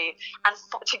that way. And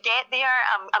to get there,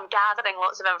 I'm gathering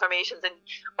lots of information. And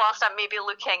whilst I'm maybe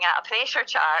looking at a pressure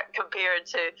chart compared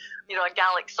to a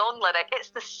Gaelic song lyric, it's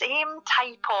the same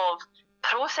type of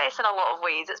process in a lot of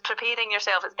ways. It's preparing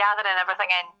yourself, it's gathering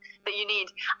everything in that you need,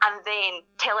 and then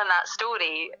telling that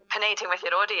story, connecting with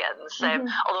your audience.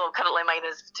 Although currently mine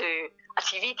is to a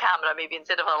TV camera, maybe,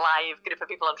 instead of a live group of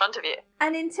people in front of you.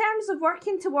 And in terms of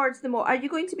working towards the mod, are you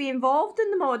going to be involved in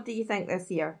the mod, do you think,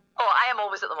 this year? Oh, I am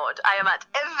always at the mod. I am at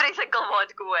every single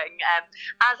mod going.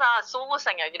 As a solo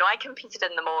singer, I competed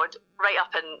in the mod right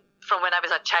up from when I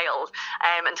was a child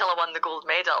until I won the gold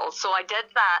medal. So I did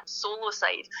that solo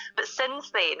side. But since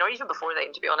then, or even before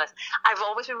then, to be honest, I've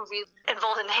always been really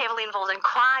heavily involved in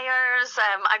choirs.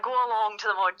 I go along to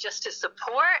the mod just to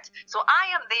support. So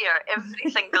I am there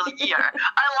every single year.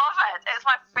 I love it. It's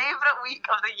my favourite week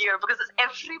of the year because it's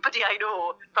everybody I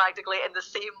know practically in the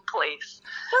same place.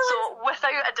 So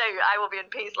without a doubt, I will be in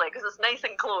Paisley because it's nice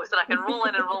and close and I can roll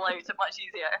in and roll out much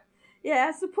easier.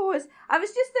 Yeah, I suppose. I was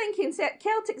just thinking,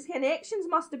 Celtic Connections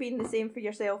must have been the same for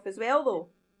yourself as well, though.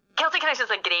 Celtic Connections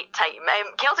is a great time.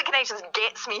 Celtic Connections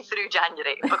gets me through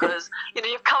January because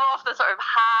you've come off the sort of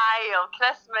high of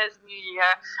Christmas, New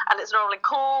Year, and it's normally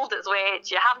cold, it's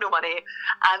wet, you have no money,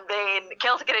 and then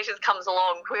Celtic Connections comes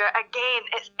along where again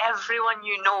it's everyone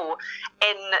you know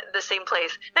in the same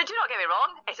place. Now, do not get me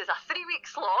wrong, it is a 3-week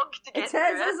slog to get through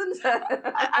it. Isn't it?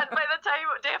 And by the time,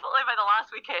 definitely by the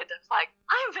last weekend, it's like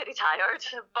I'm very tired,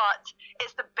 but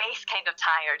it's the best kind of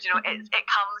tired. It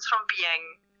comes from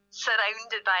being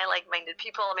surrounded by like-minded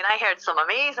people. I mean, I heard some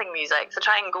amazing music, so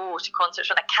try and go to concerts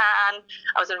when I can.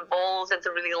 I was involved in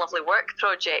some really lovely work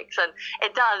projects, and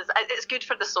it's good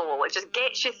for the soul. It just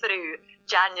gets you through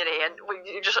January, and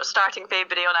you're just starting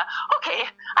February on okay,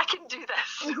 I can do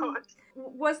this.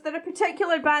 Was there a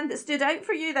particular band that stood out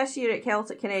for you this year at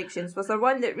Celtic Connections? Was there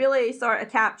one that really sort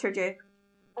of captured you?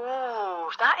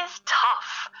 Oh, that is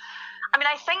tough. I mean,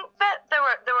 I think that there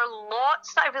were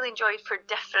lots that I really enjoyed for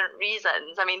different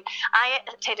reasons. I mean, I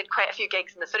attended quite a few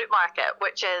gigs in the Fruit Market,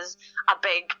 which is a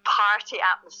big party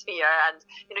atmosphere. And,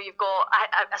 you've got,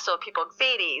 I saw people on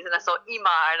Fairies, and I saw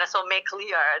Emar, and I saw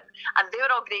Mechlear, and they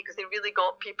were all great because they really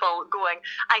got people going.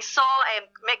 I saw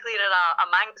Mechlear in a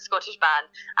Manx Scottish band,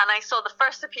 and I saw the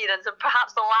first appearance, and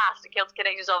perhaps the last at Celtic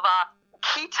Connections, of a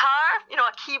guitar,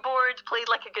 a keyboard played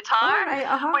like a guitar,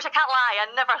 which I can't lie, I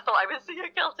never thought I would see a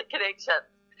Celtic Connection.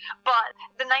 But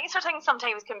the nicer thing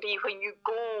sometimes can be when you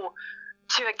go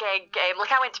to a gig,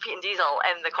 like I went to Pete and Diesel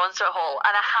in the concert hall,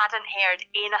 and I hadn't heard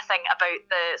anything about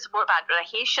the support band, but a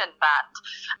Haitian band,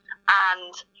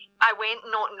 and I went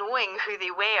not knowing who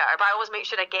they were, but I always make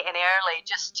sure I get in early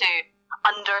just to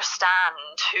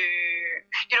understand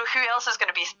who else is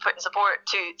going to be putting support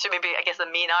to maybe, I guess, the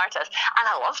main artist. And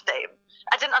I loved them.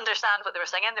 I didn't understand what they were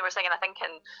singing. They were singing, I think,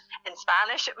 in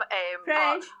Spanish.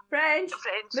 French.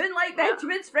 Moonlight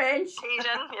Benjamin's French.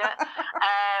 Asian, yeah.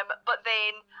 But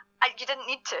then you didn't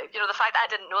need to. The fact that I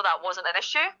didn't know that wasn't an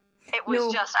issue. It was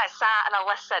just, I sat and I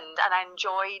listened and I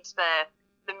enjoyed the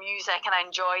music and I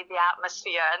enjoyed the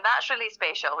atmosphere, and that's really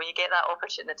special when you get that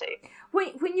opportunity.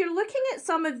 When you're looking at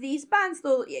some of these bands,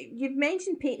 though, you've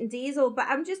mentioned Pete and Diesel, but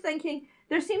I'm just thinking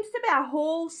there seems to be a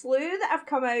whole slew that have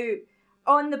come out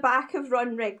on the back of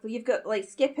Run Rig. You've got like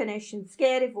Skippinish and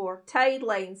Skerryvore,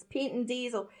 Tidelines, Pete and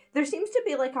Diesel. There seems to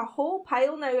be like a whole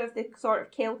pile now of the sort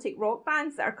of Celtic rock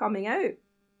bands that are coming out.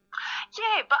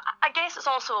 Yeah, but I guess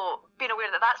it's also being aware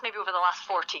that that's maybe over the last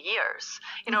 40 years.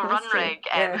 Run Rig,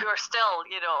 who are still,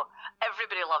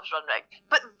 everybody loves Run Rig.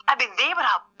 But, I mean, they were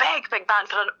a big, big band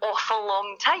for an awful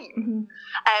long time. Mm-hmm.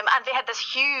 And they had this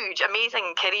huge,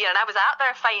 amazing career. And I was at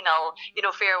their final,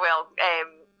 farewell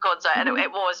concert, and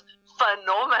it was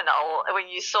phenomenal when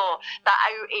you saw that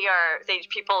out-air stage,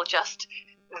 people just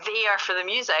there for the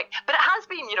music. But it has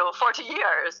been 40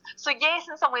 years, so yes,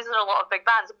 in some ways there are a lot of big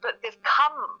bands, but they've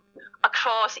come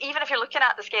across, even if you're looking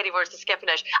at the Skerryvores, the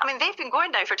Skippinish, I mean, they've been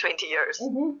going now for 20 years.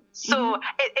 Mm-hmm. So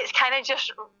it's kind of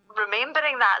just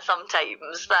remembering that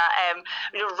sometimes, that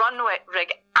Run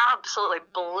Rig absolutely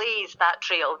blazed that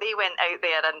trail. They went out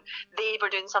there and they were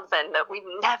doing something that we'd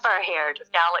never heard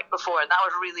of Gaelic before, and that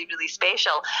was really, really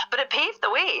special. But it paved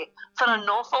the way for an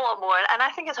awful lot more, and I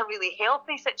think it's a really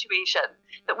healthy situation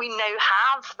that we now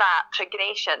have that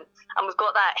progression, and we've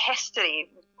got that history,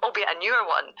 albeit a newer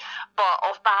one, but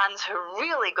of bands who are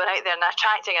really going out there and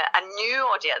attracting a new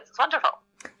audience. It's wonderful.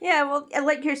 Yeah, well,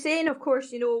 like you're saying, of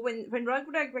course, when Run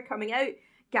Rig were coming out,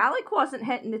 Gaelic wasn't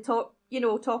hitting the top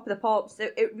of the pops.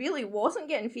 It really wasn't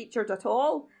getting featured at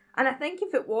all. And I think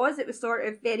if it was sort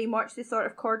of very much the sort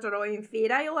of corduroy and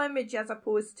Fair Isle image as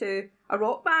opposed to a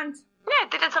rock band. Yeah,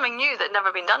 they did something new that had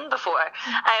never been done before.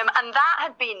 And that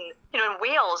had been, in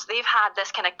Wales, they've had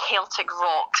this kind of Celtic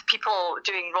rock, people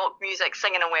doing rock music,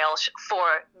 singing in Welsh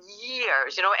for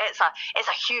years. It's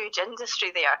a huge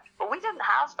industry there. But we didn't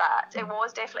have that. It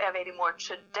was definitely a very more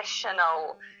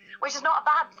traditional, which is not a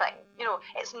bad thing.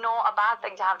 It's not a bad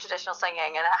thing to have traditional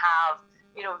singing and have,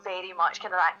 very much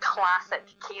kind of that classic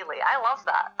Ceilidh. I love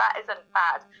that. That isn't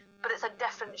bad. But it's a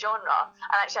different genre.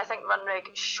 And actually, I think Run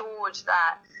Rig showed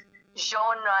that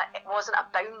genre, it wasn't a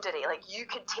boundary. Like, you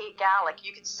could take Gaelic,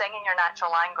 you could sing in your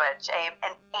natural language in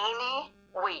any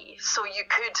way, so you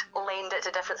could lend it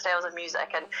to different styles of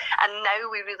music, and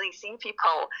now we really see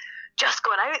people just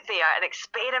going out there and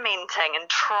experimenting and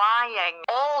trying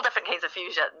all different kinds of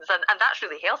fusions, and that's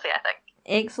really healthy, I think.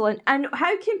 Excellent. And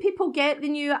how can people get the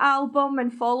new album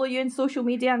and follow you on social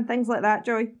media and things like that,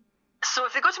 Joy? So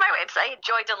if they go to my website,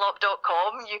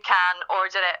 joydunlop.com, you can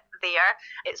order it there.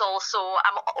 It's also,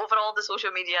 I'm over all the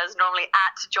social medias, normally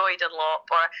at Joy Dunlop,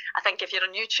 or I think if you're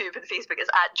on YouTube and Facebook, it's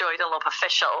at Joy Dunlop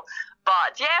Official.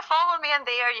 But yeah, follow me in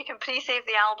there. You can pre-save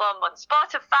the album on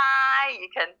Spotify. You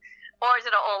can order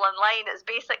it all online. It's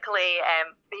basically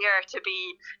there to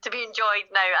be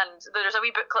enjoyed now, and there's a wee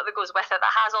booklet that goes with it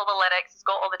that has all the lyrics. It's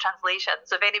got all the translations,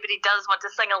 so if anybody does want to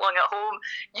sing along at home,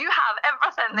 you have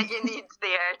everything that you need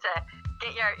there to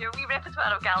get your wee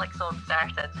repertoire of Gaelic songs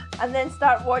started, and then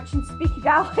start watching Speak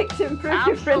Gaelic to improve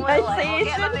your pronunciation. We'll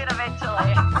get them there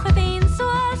eventually.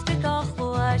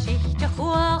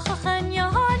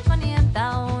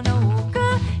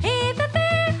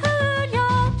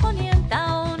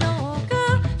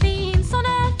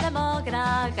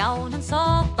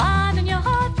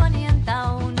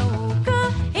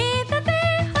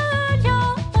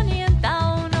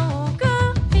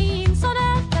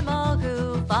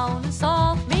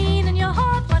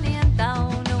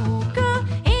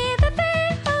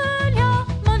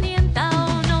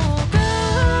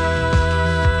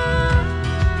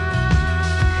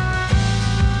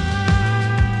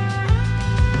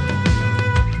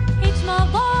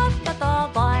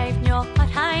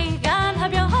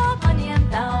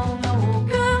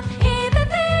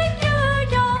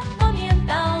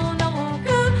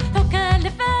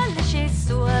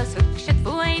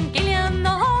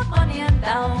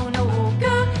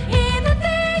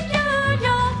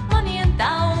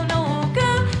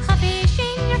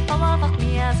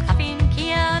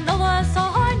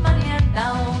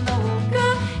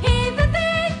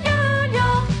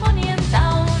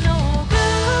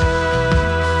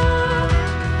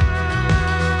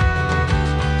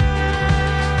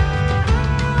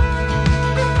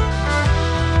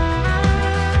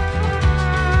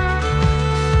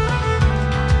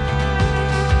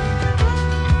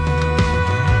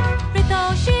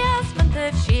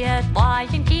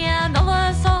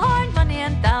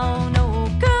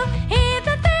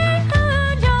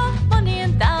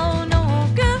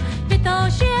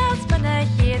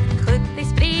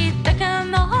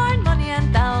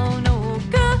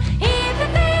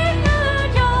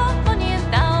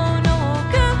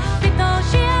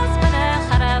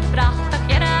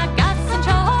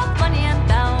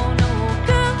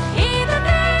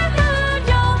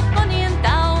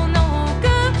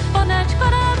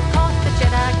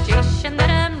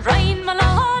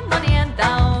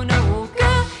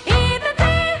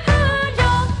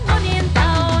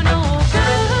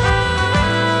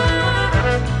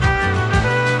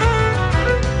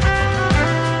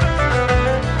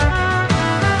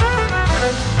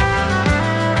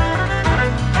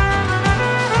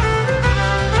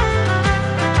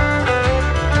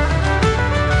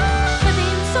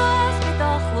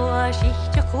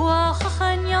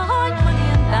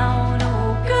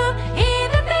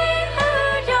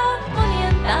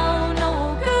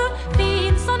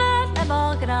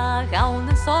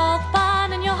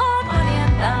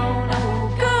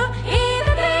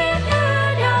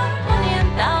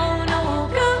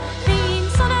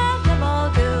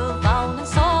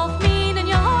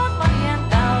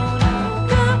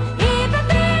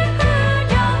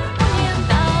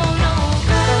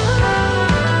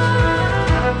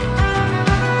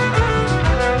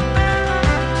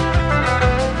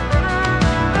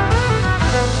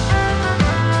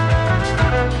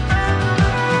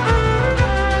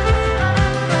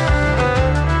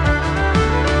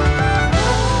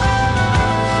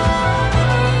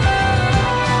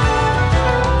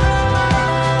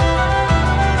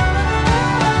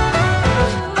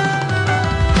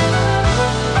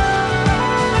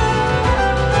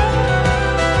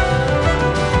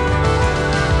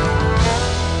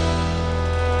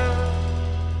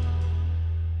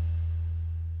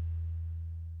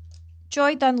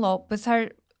 Joy Dunlop with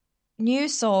her new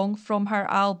song from her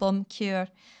album Cure.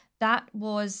 That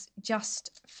was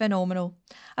just phenomenal.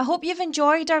 I hope you've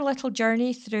enjoyed our little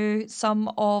journey through some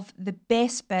of the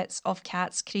best bits of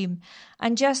Cat's Cream.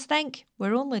 And just think,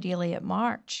 we're only really at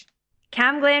March.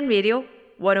 Cam Glen Radio,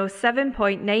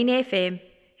 107.9 FM.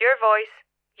 Your voice,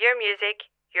 your music,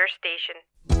 your station.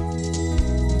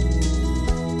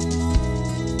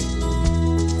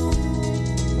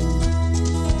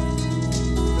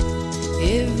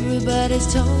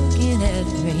 Everybody's talking at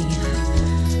me.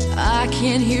 I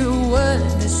can't hear a word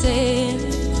they're saying.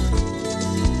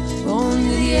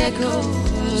 Only the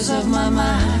echoes of my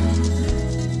mind.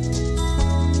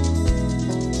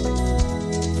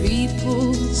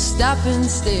 People stop and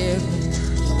stare.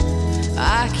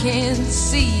 I can't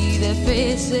see their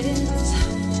faces.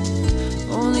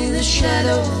 Only the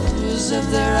shadows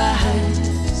of their eyes.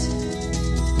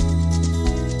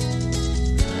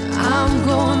 I'm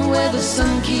going where the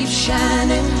sun keeps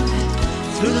shining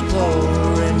through the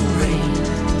pouring rain.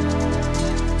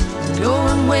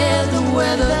 Going where the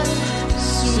weather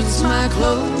suits my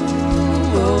clothes.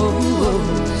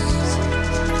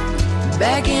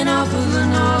 Backing off of the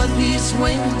northeast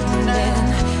wind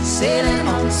and sailing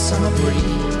on summer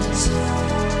breeze.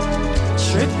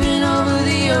 Tripping over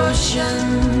the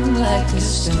ocean like a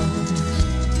stone.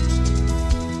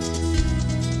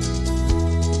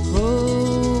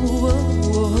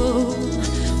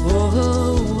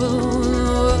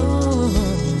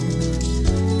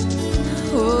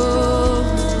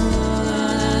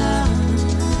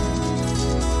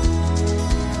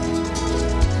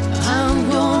 I'm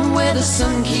going where the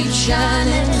sun keeps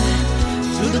shining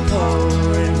through the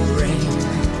pouring rain.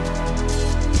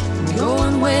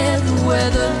 Going where the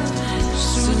weather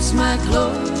suits my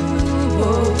clothes.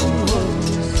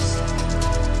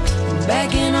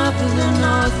 Backing up of the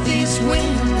northeast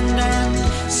wind and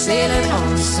sailing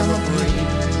on summer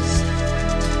breeze.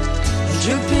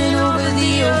 Dripping over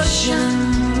the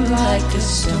ocean like a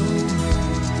stone.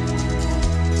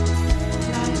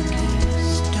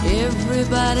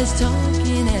 Everybody's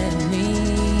talking at me.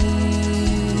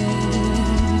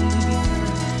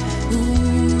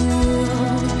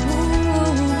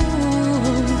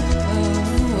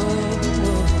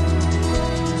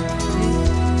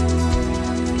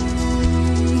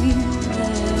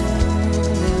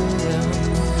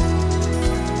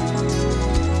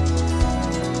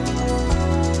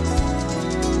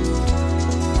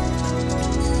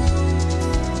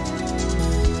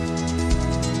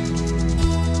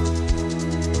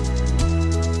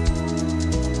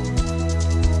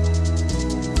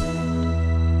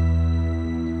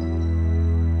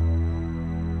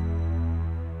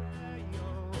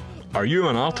 Are you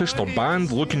an artist or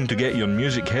band looking to get your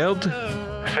music heard?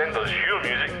 Send us your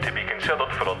music to be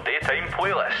considered for our daytime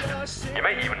playlist. You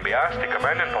might even be asked to come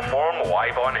in and perform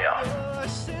live on air.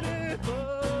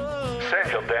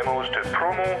 Send your demos to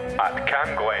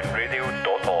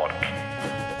promo@camglenradio.org.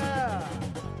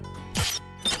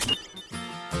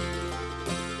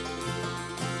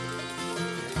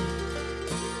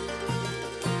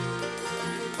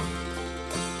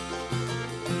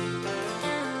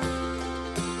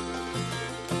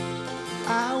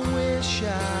 I wish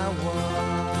I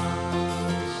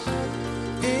was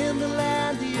in the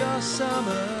land of your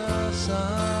summer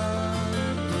sun.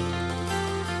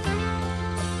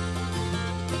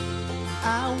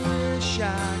 I wish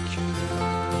I could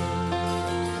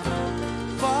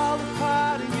fall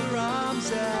apart in your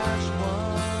arms as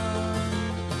one.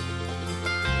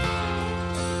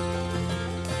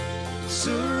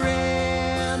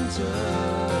 Surrender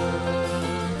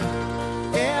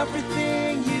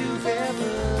everything you've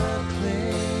ever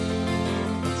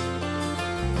claimed.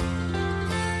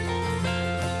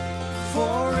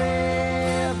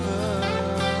 Forever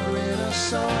in a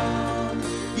song,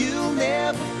 you'll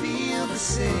never feel the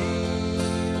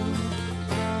same.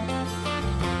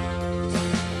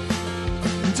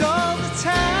 And all the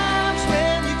times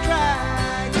when you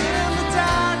cried in the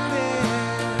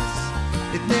darkness,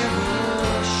 it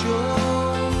never shows.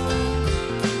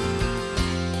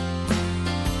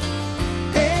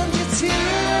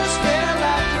 Tears fell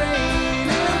like rain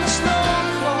in the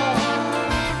snowfall.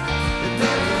 It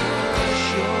never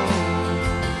showed.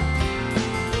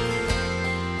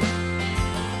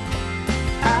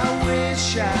 I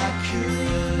wish I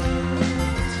could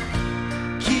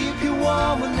keep you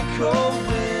warm when the cold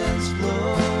winds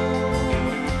blow.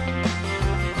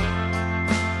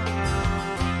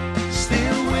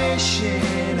 Still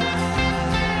wishing I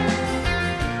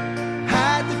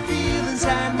hide the feelings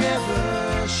I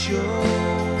never show.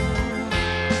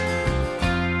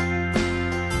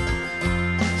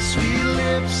 Sweet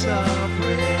lips of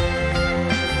red,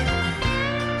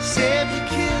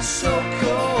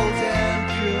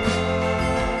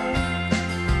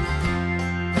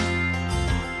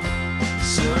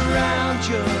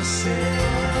 find yourself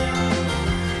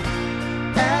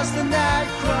as the night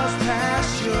crossed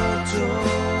past your door.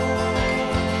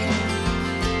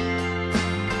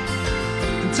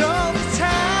 And all the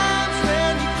times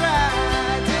when you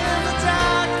cried in the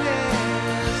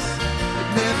darkness, it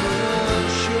never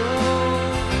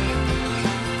showed.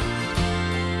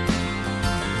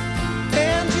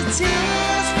 And your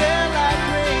tears fell like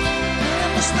rain in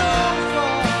the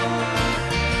snowfall,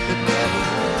 it never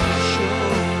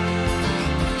showed.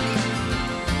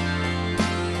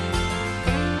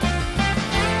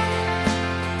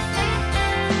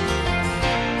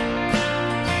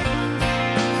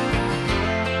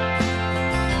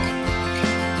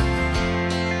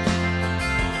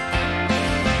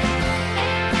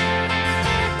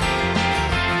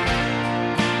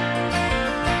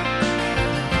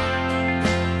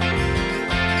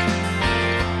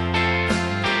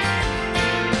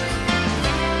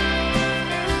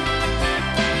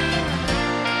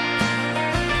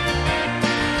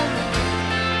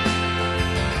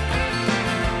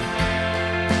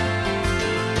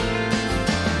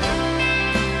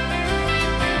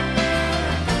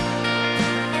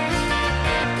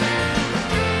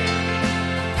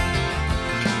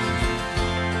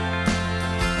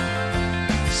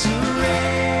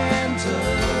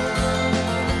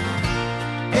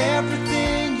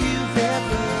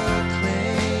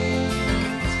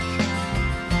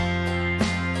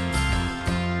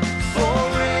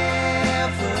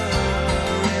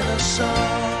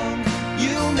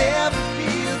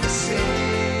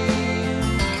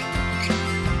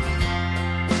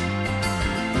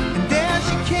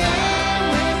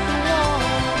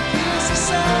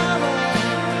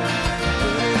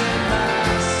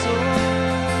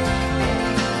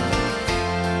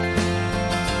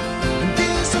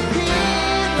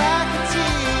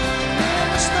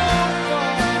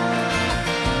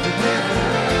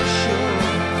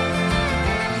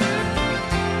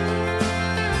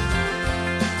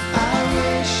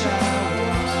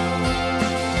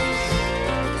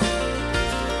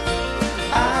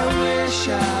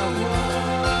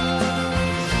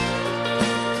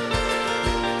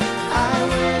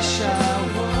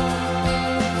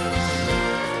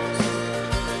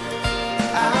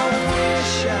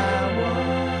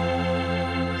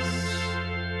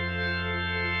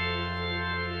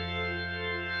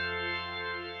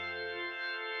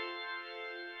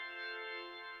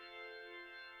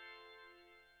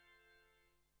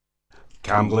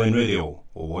 Cam Glen Radio,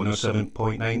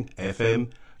 107.9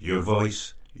 FM, your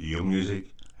voice, your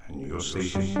music, and your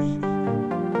station.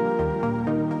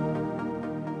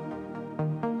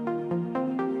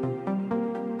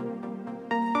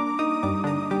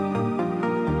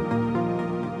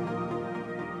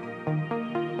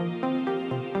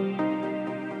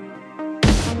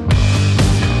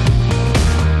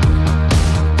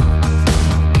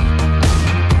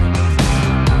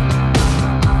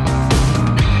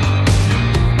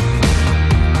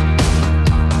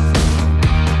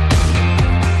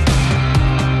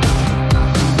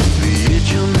 The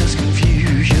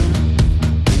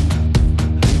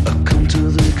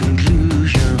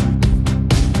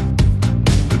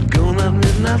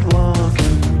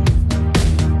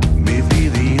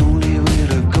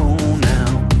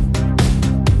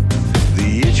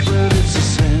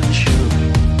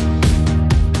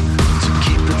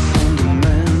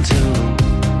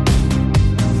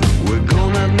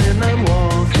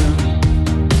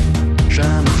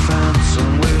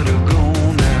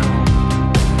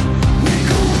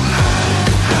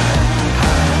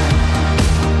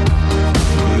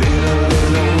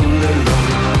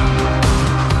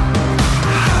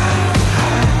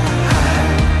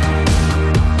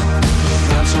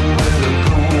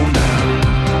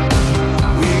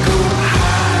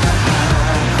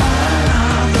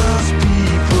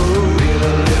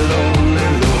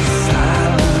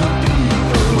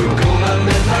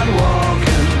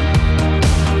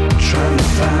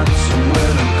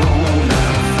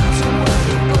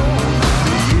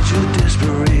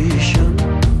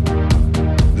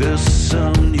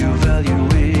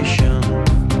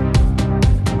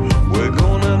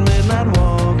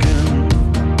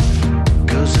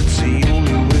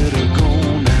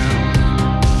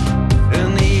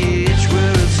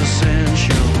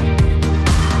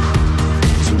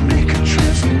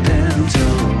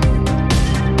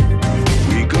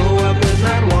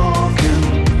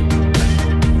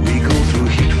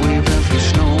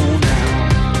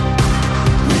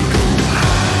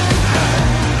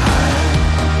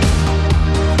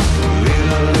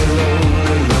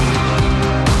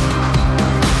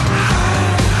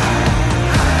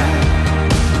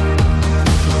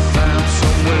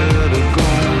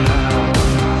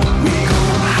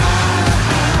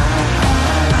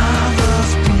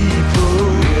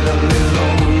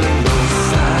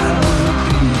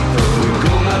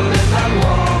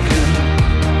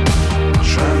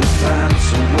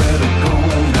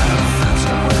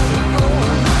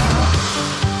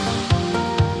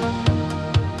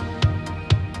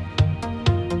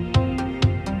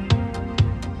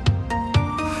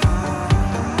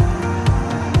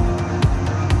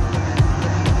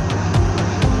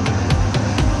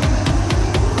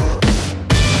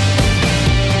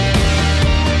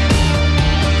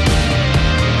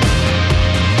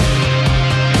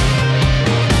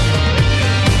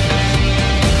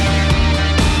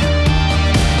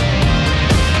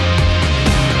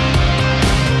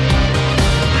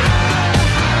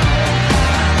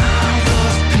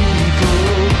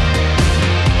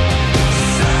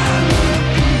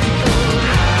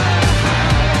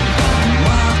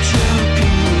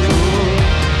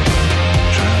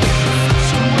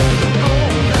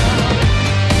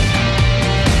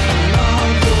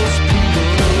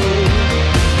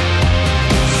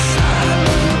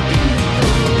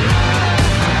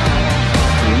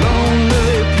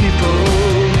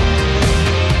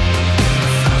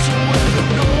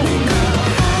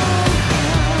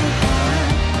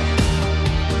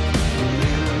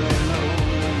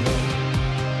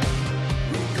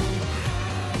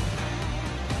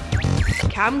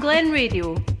Camglen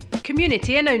Radio.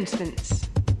 Community announcements.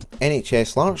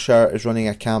 NHS Lanarkshire is running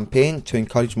a campaign to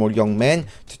encourage more young men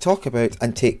to talk about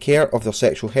and take care of their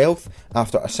sexual health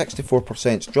after a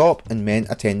 64% drop in men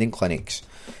attending clinics.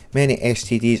 Many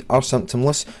STDs are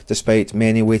symptomless, despite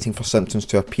many waiting for symptoms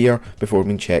to appear before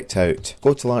being checked out.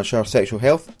 Go to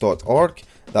LanarkshireSexualHealth.org,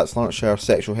 that's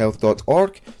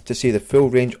LanarkshireSexualHealth.org, to see the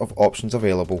full range of options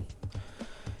available.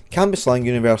 Cambuslang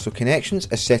Universal Connections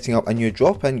is setting up a new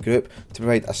drop-in group to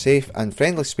provide a safe and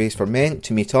friendly space for men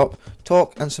to meet up,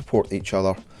 talk and support each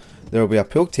other. There will be a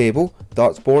pool table,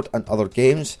 darts board and other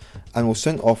games, and will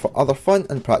soon offer other fun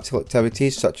and practical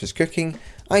activities such as cooking,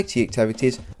 IT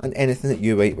activities and anything that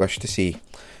you might wish to see.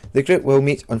 The group will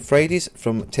meet on Fridays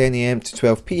from 10am to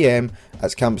 12pm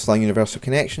at Cambuslang Universal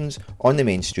Connections on the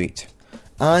main street.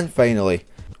 And finally,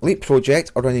 Leap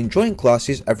Project are running drawing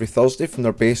classes every Thursday from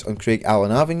their base on Craig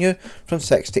Allen Avenue from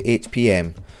 6 to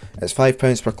 8pm. It's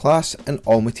 £5 per class and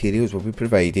all materials will be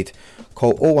provided.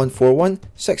 Call 0141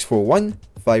 641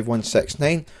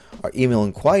 5169 or email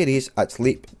inquiries at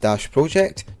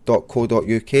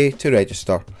leap-project.co.uk to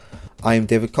register. I am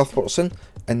David Cuthbertson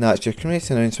and that's your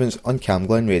community announcements on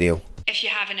Camglen Radio. If you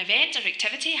have an event or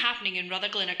activity happening in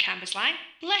Rutherglen or Cambuslang,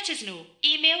 let us know.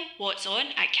 Email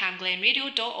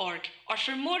whatson@camglenradio.org, or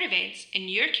for more events in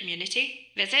your community,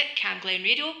 visit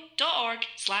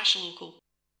camglenradio.org/local.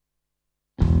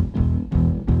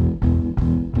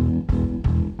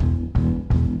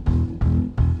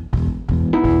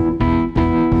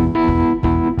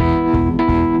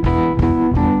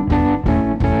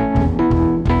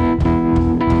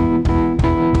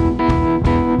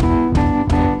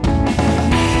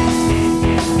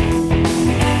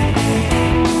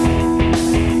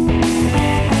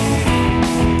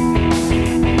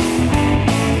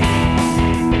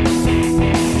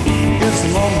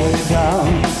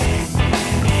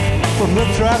 From the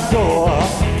trap door,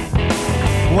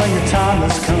 when your time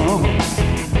has come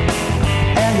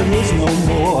and there is no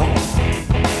more,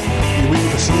 you eat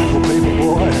the simple paper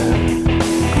boy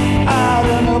out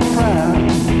in a pram,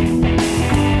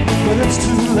 but it's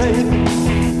too late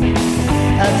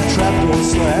as the trap door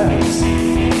slams.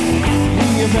 The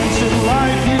events in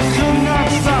life you could not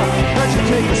stop as you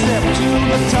take a step to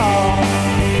the top.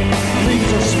 Leaves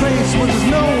a space where there's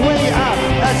no way out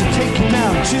as you take you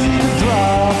down to the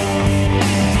drop.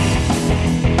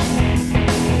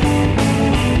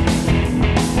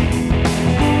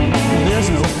 There's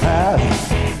no path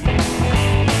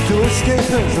to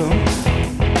escapism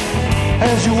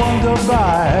as you wander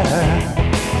by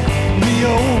the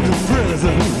old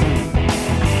prison.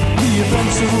 The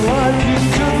events of life you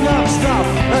could not stop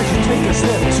as you take a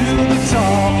step to the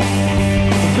top.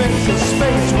 There's a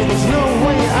space where there's no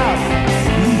way out,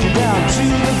 lead you down to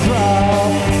the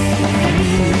ground.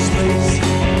 In space,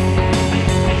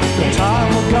 the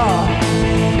time of God,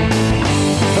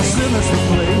 a sinister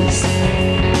place,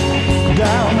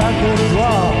 down at the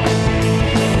drop.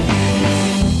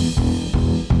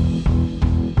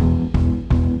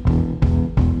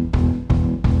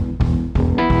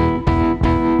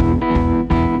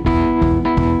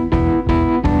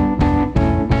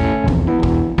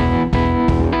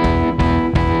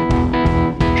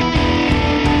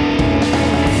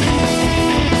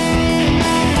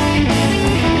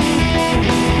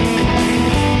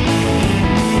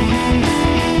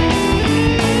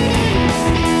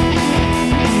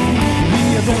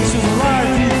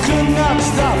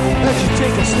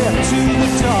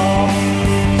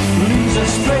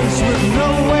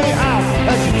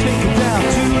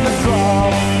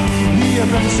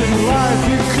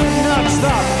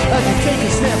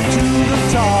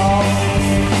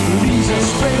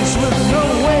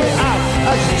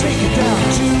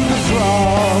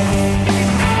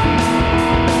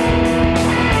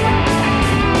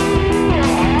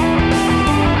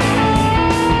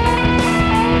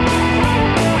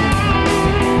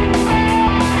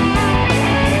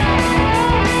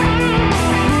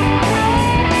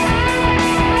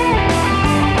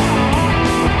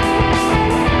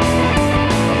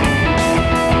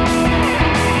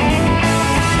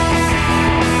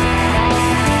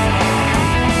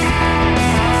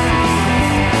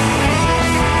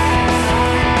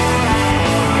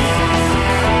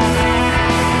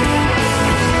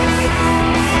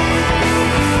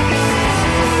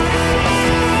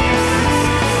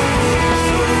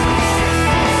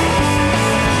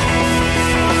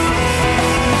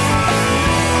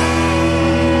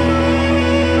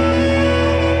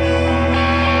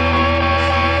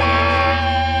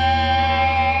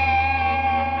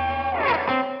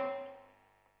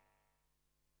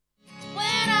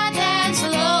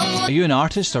 Are you an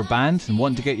artist or band and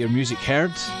want to get your music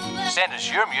heard? Send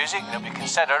us your music and it'll be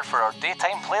considered for our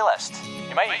daytime playlist.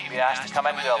 You might even be asked to come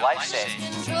into a live set.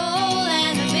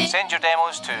 Send your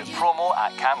demos to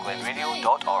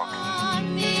promo@camglenradio.org.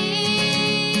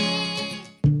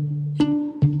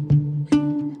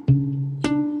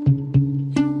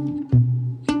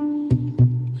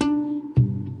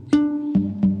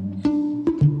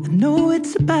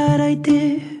 It's a bad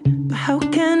idea, but how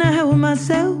can I help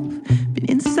myself? Been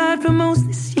inside for most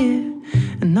this year,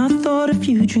 and I thought a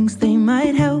few drinks they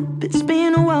might help. It's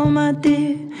been a while, my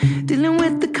dear, dealing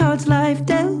with the cards life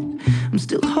dealt. I'm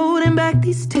still holding back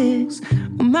these tears,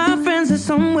 well, my friends are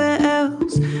somewhere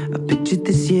else. I pictured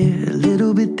this year a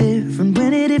little bit different.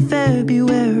 When it hit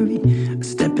February, a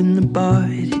step in the bar,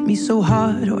 it hit me so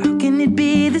hard. Oh, how can it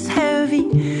be this heavy?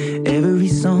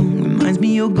 Every song reminds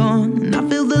me you're gone, and I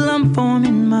feel the lump form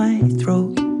in my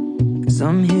throat, 'cause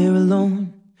I'm here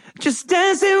alone, just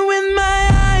dancing with my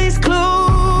eyes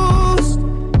closed.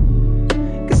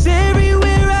 'Cause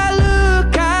everywhere I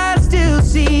look I still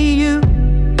see you,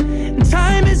 and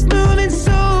time is moving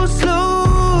so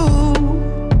slow,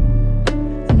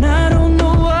 and I don't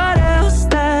know what else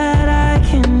that I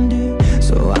can do,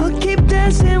 so I'll keep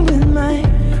dancing with my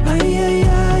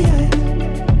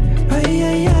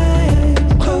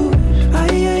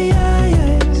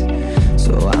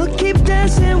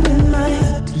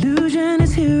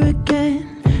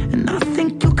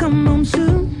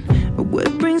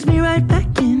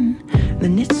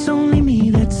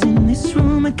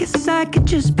guess I could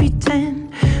just pretend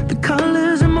the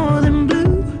colors are more than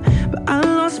blue, but I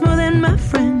lost more than my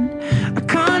friend. I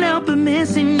can't help but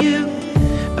missing you.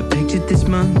 I pictured this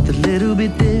month a little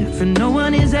bit different. No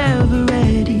one is ever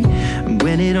ready, and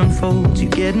when it unfolds you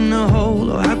get in a hole.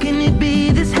 Oh, how can it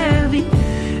be this heavy?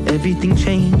 Everything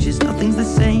changes, nothing's the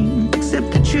same,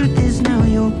 except the truth is now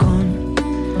you're gone,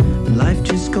 and life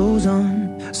just goes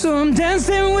on. So I'm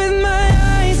dancing with my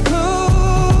eyes closed.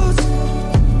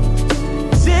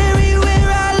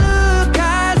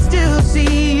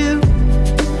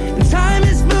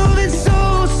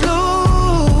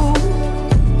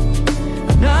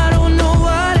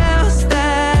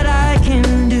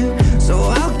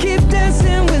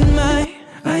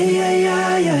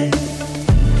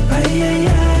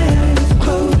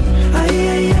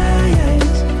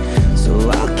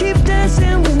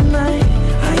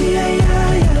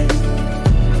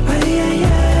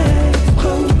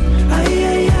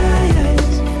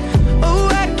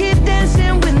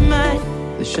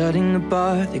 Shutting the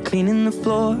bar, they're cleaning the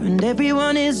floor, and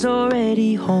everyone is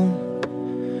already home,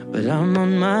 but I'm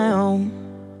on my own,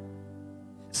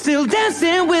 still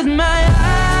dancing with my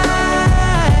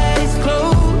eyes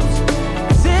closed.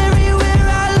 'Cause everywhere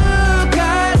I look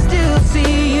I still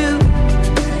see you,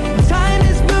 time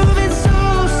is moving so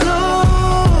slow,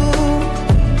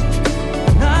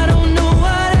 and I don't know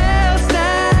what else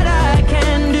that I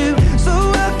can do, so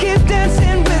I'll keep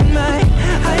dancing with my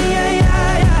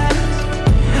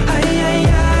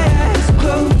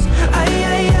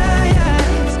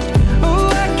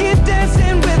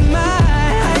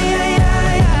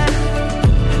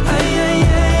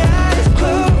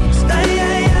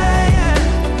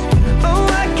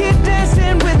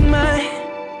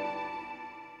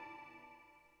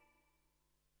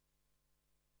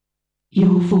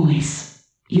Your voice,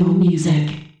 your music,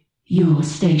 your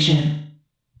station.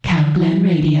 Cam Glen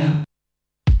Radio.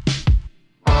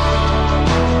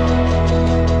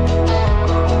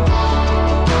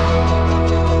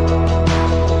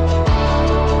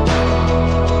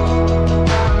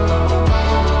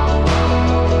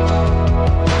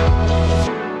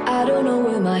 I don't know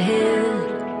where my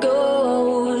head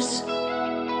goes,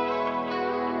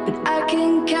 but I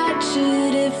can catch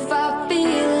it if I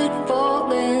feel it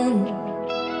falling.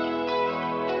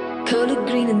 Colored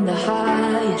green in the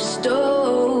highest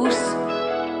dose.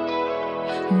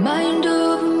 Mind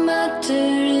over matter,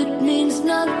 it means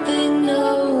nothing no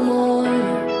more.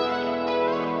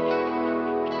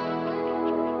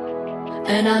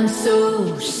 And I'm so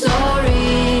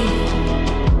sorry.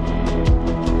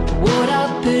 What I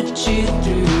put you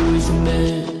through is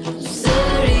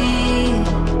misery.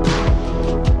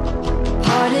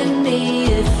 Pardon me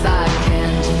if I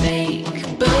can't make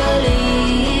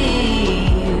believe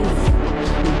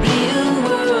the real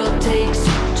world takes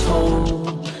a toll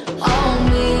on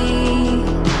me,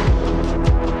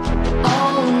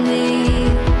 on me.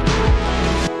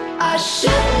 I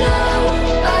should know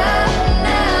by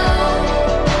now.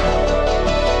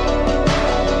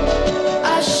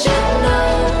 I should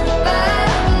know by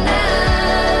now.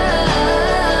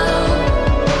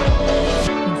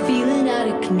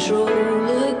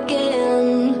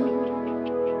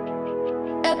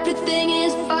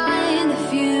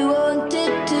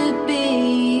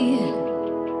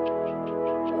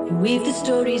 Weave the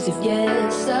stories of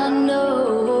yes, I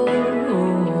know.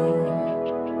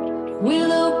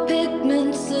 Willow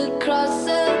pigments across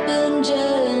urban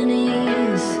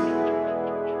journeys.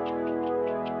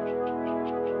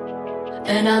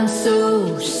 And I'm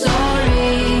so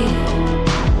sorry.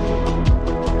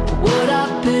 What I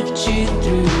put you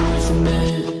through is a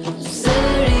misery.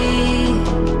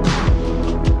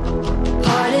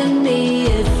 Pardon me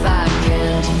if I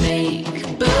can't make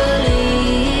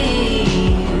believe.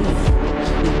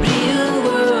 The real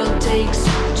world takes a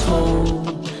toll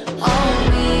on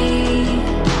me.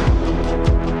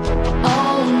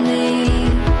 On me.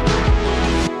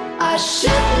 I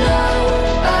should know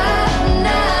by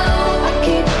now. I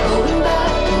keep going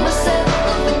back to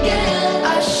myself again.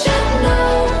 I should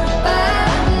know by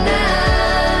now.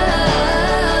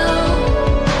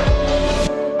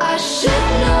 I should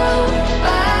know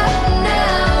by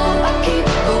now. I keep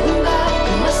going back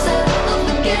to myself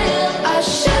again. I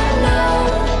should know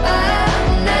by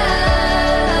now.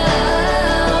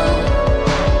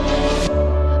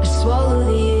 I swallow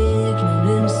the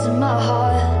ignorance in my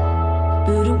heart,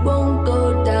 but it won't go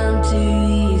down too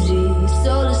easy.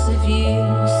 Solace of you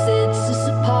sets us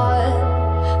apart.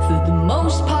 For the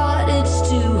most part, it's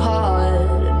too hard.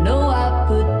 I know I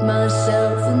put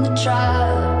myself in the trap.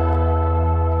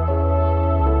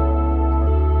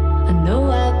 I know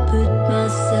I put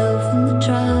myself in the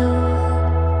trap.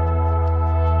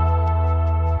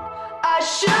 I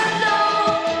should know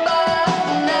by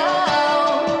now.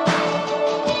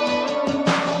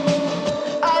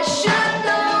 I should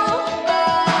know by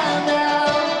now.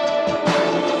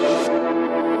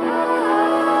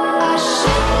 I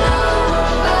should know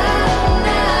by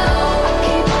now. I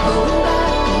keep going back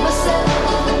to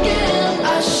myself again.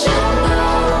 I should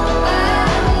know by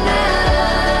now.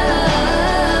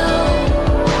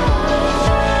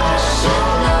 I should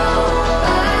know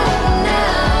by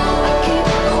now. I keep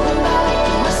going back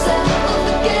to myself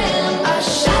again. I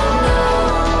should know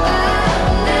by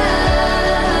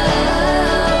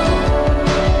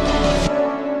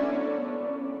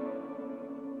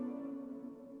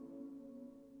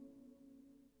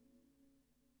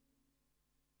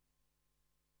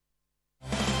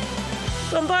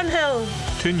From Burnhill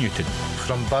To Newton.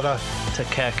 From Borough to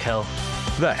Kirkhill.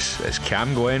 This is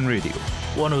Cam Glen Radio.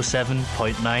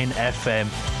 107.9 FM.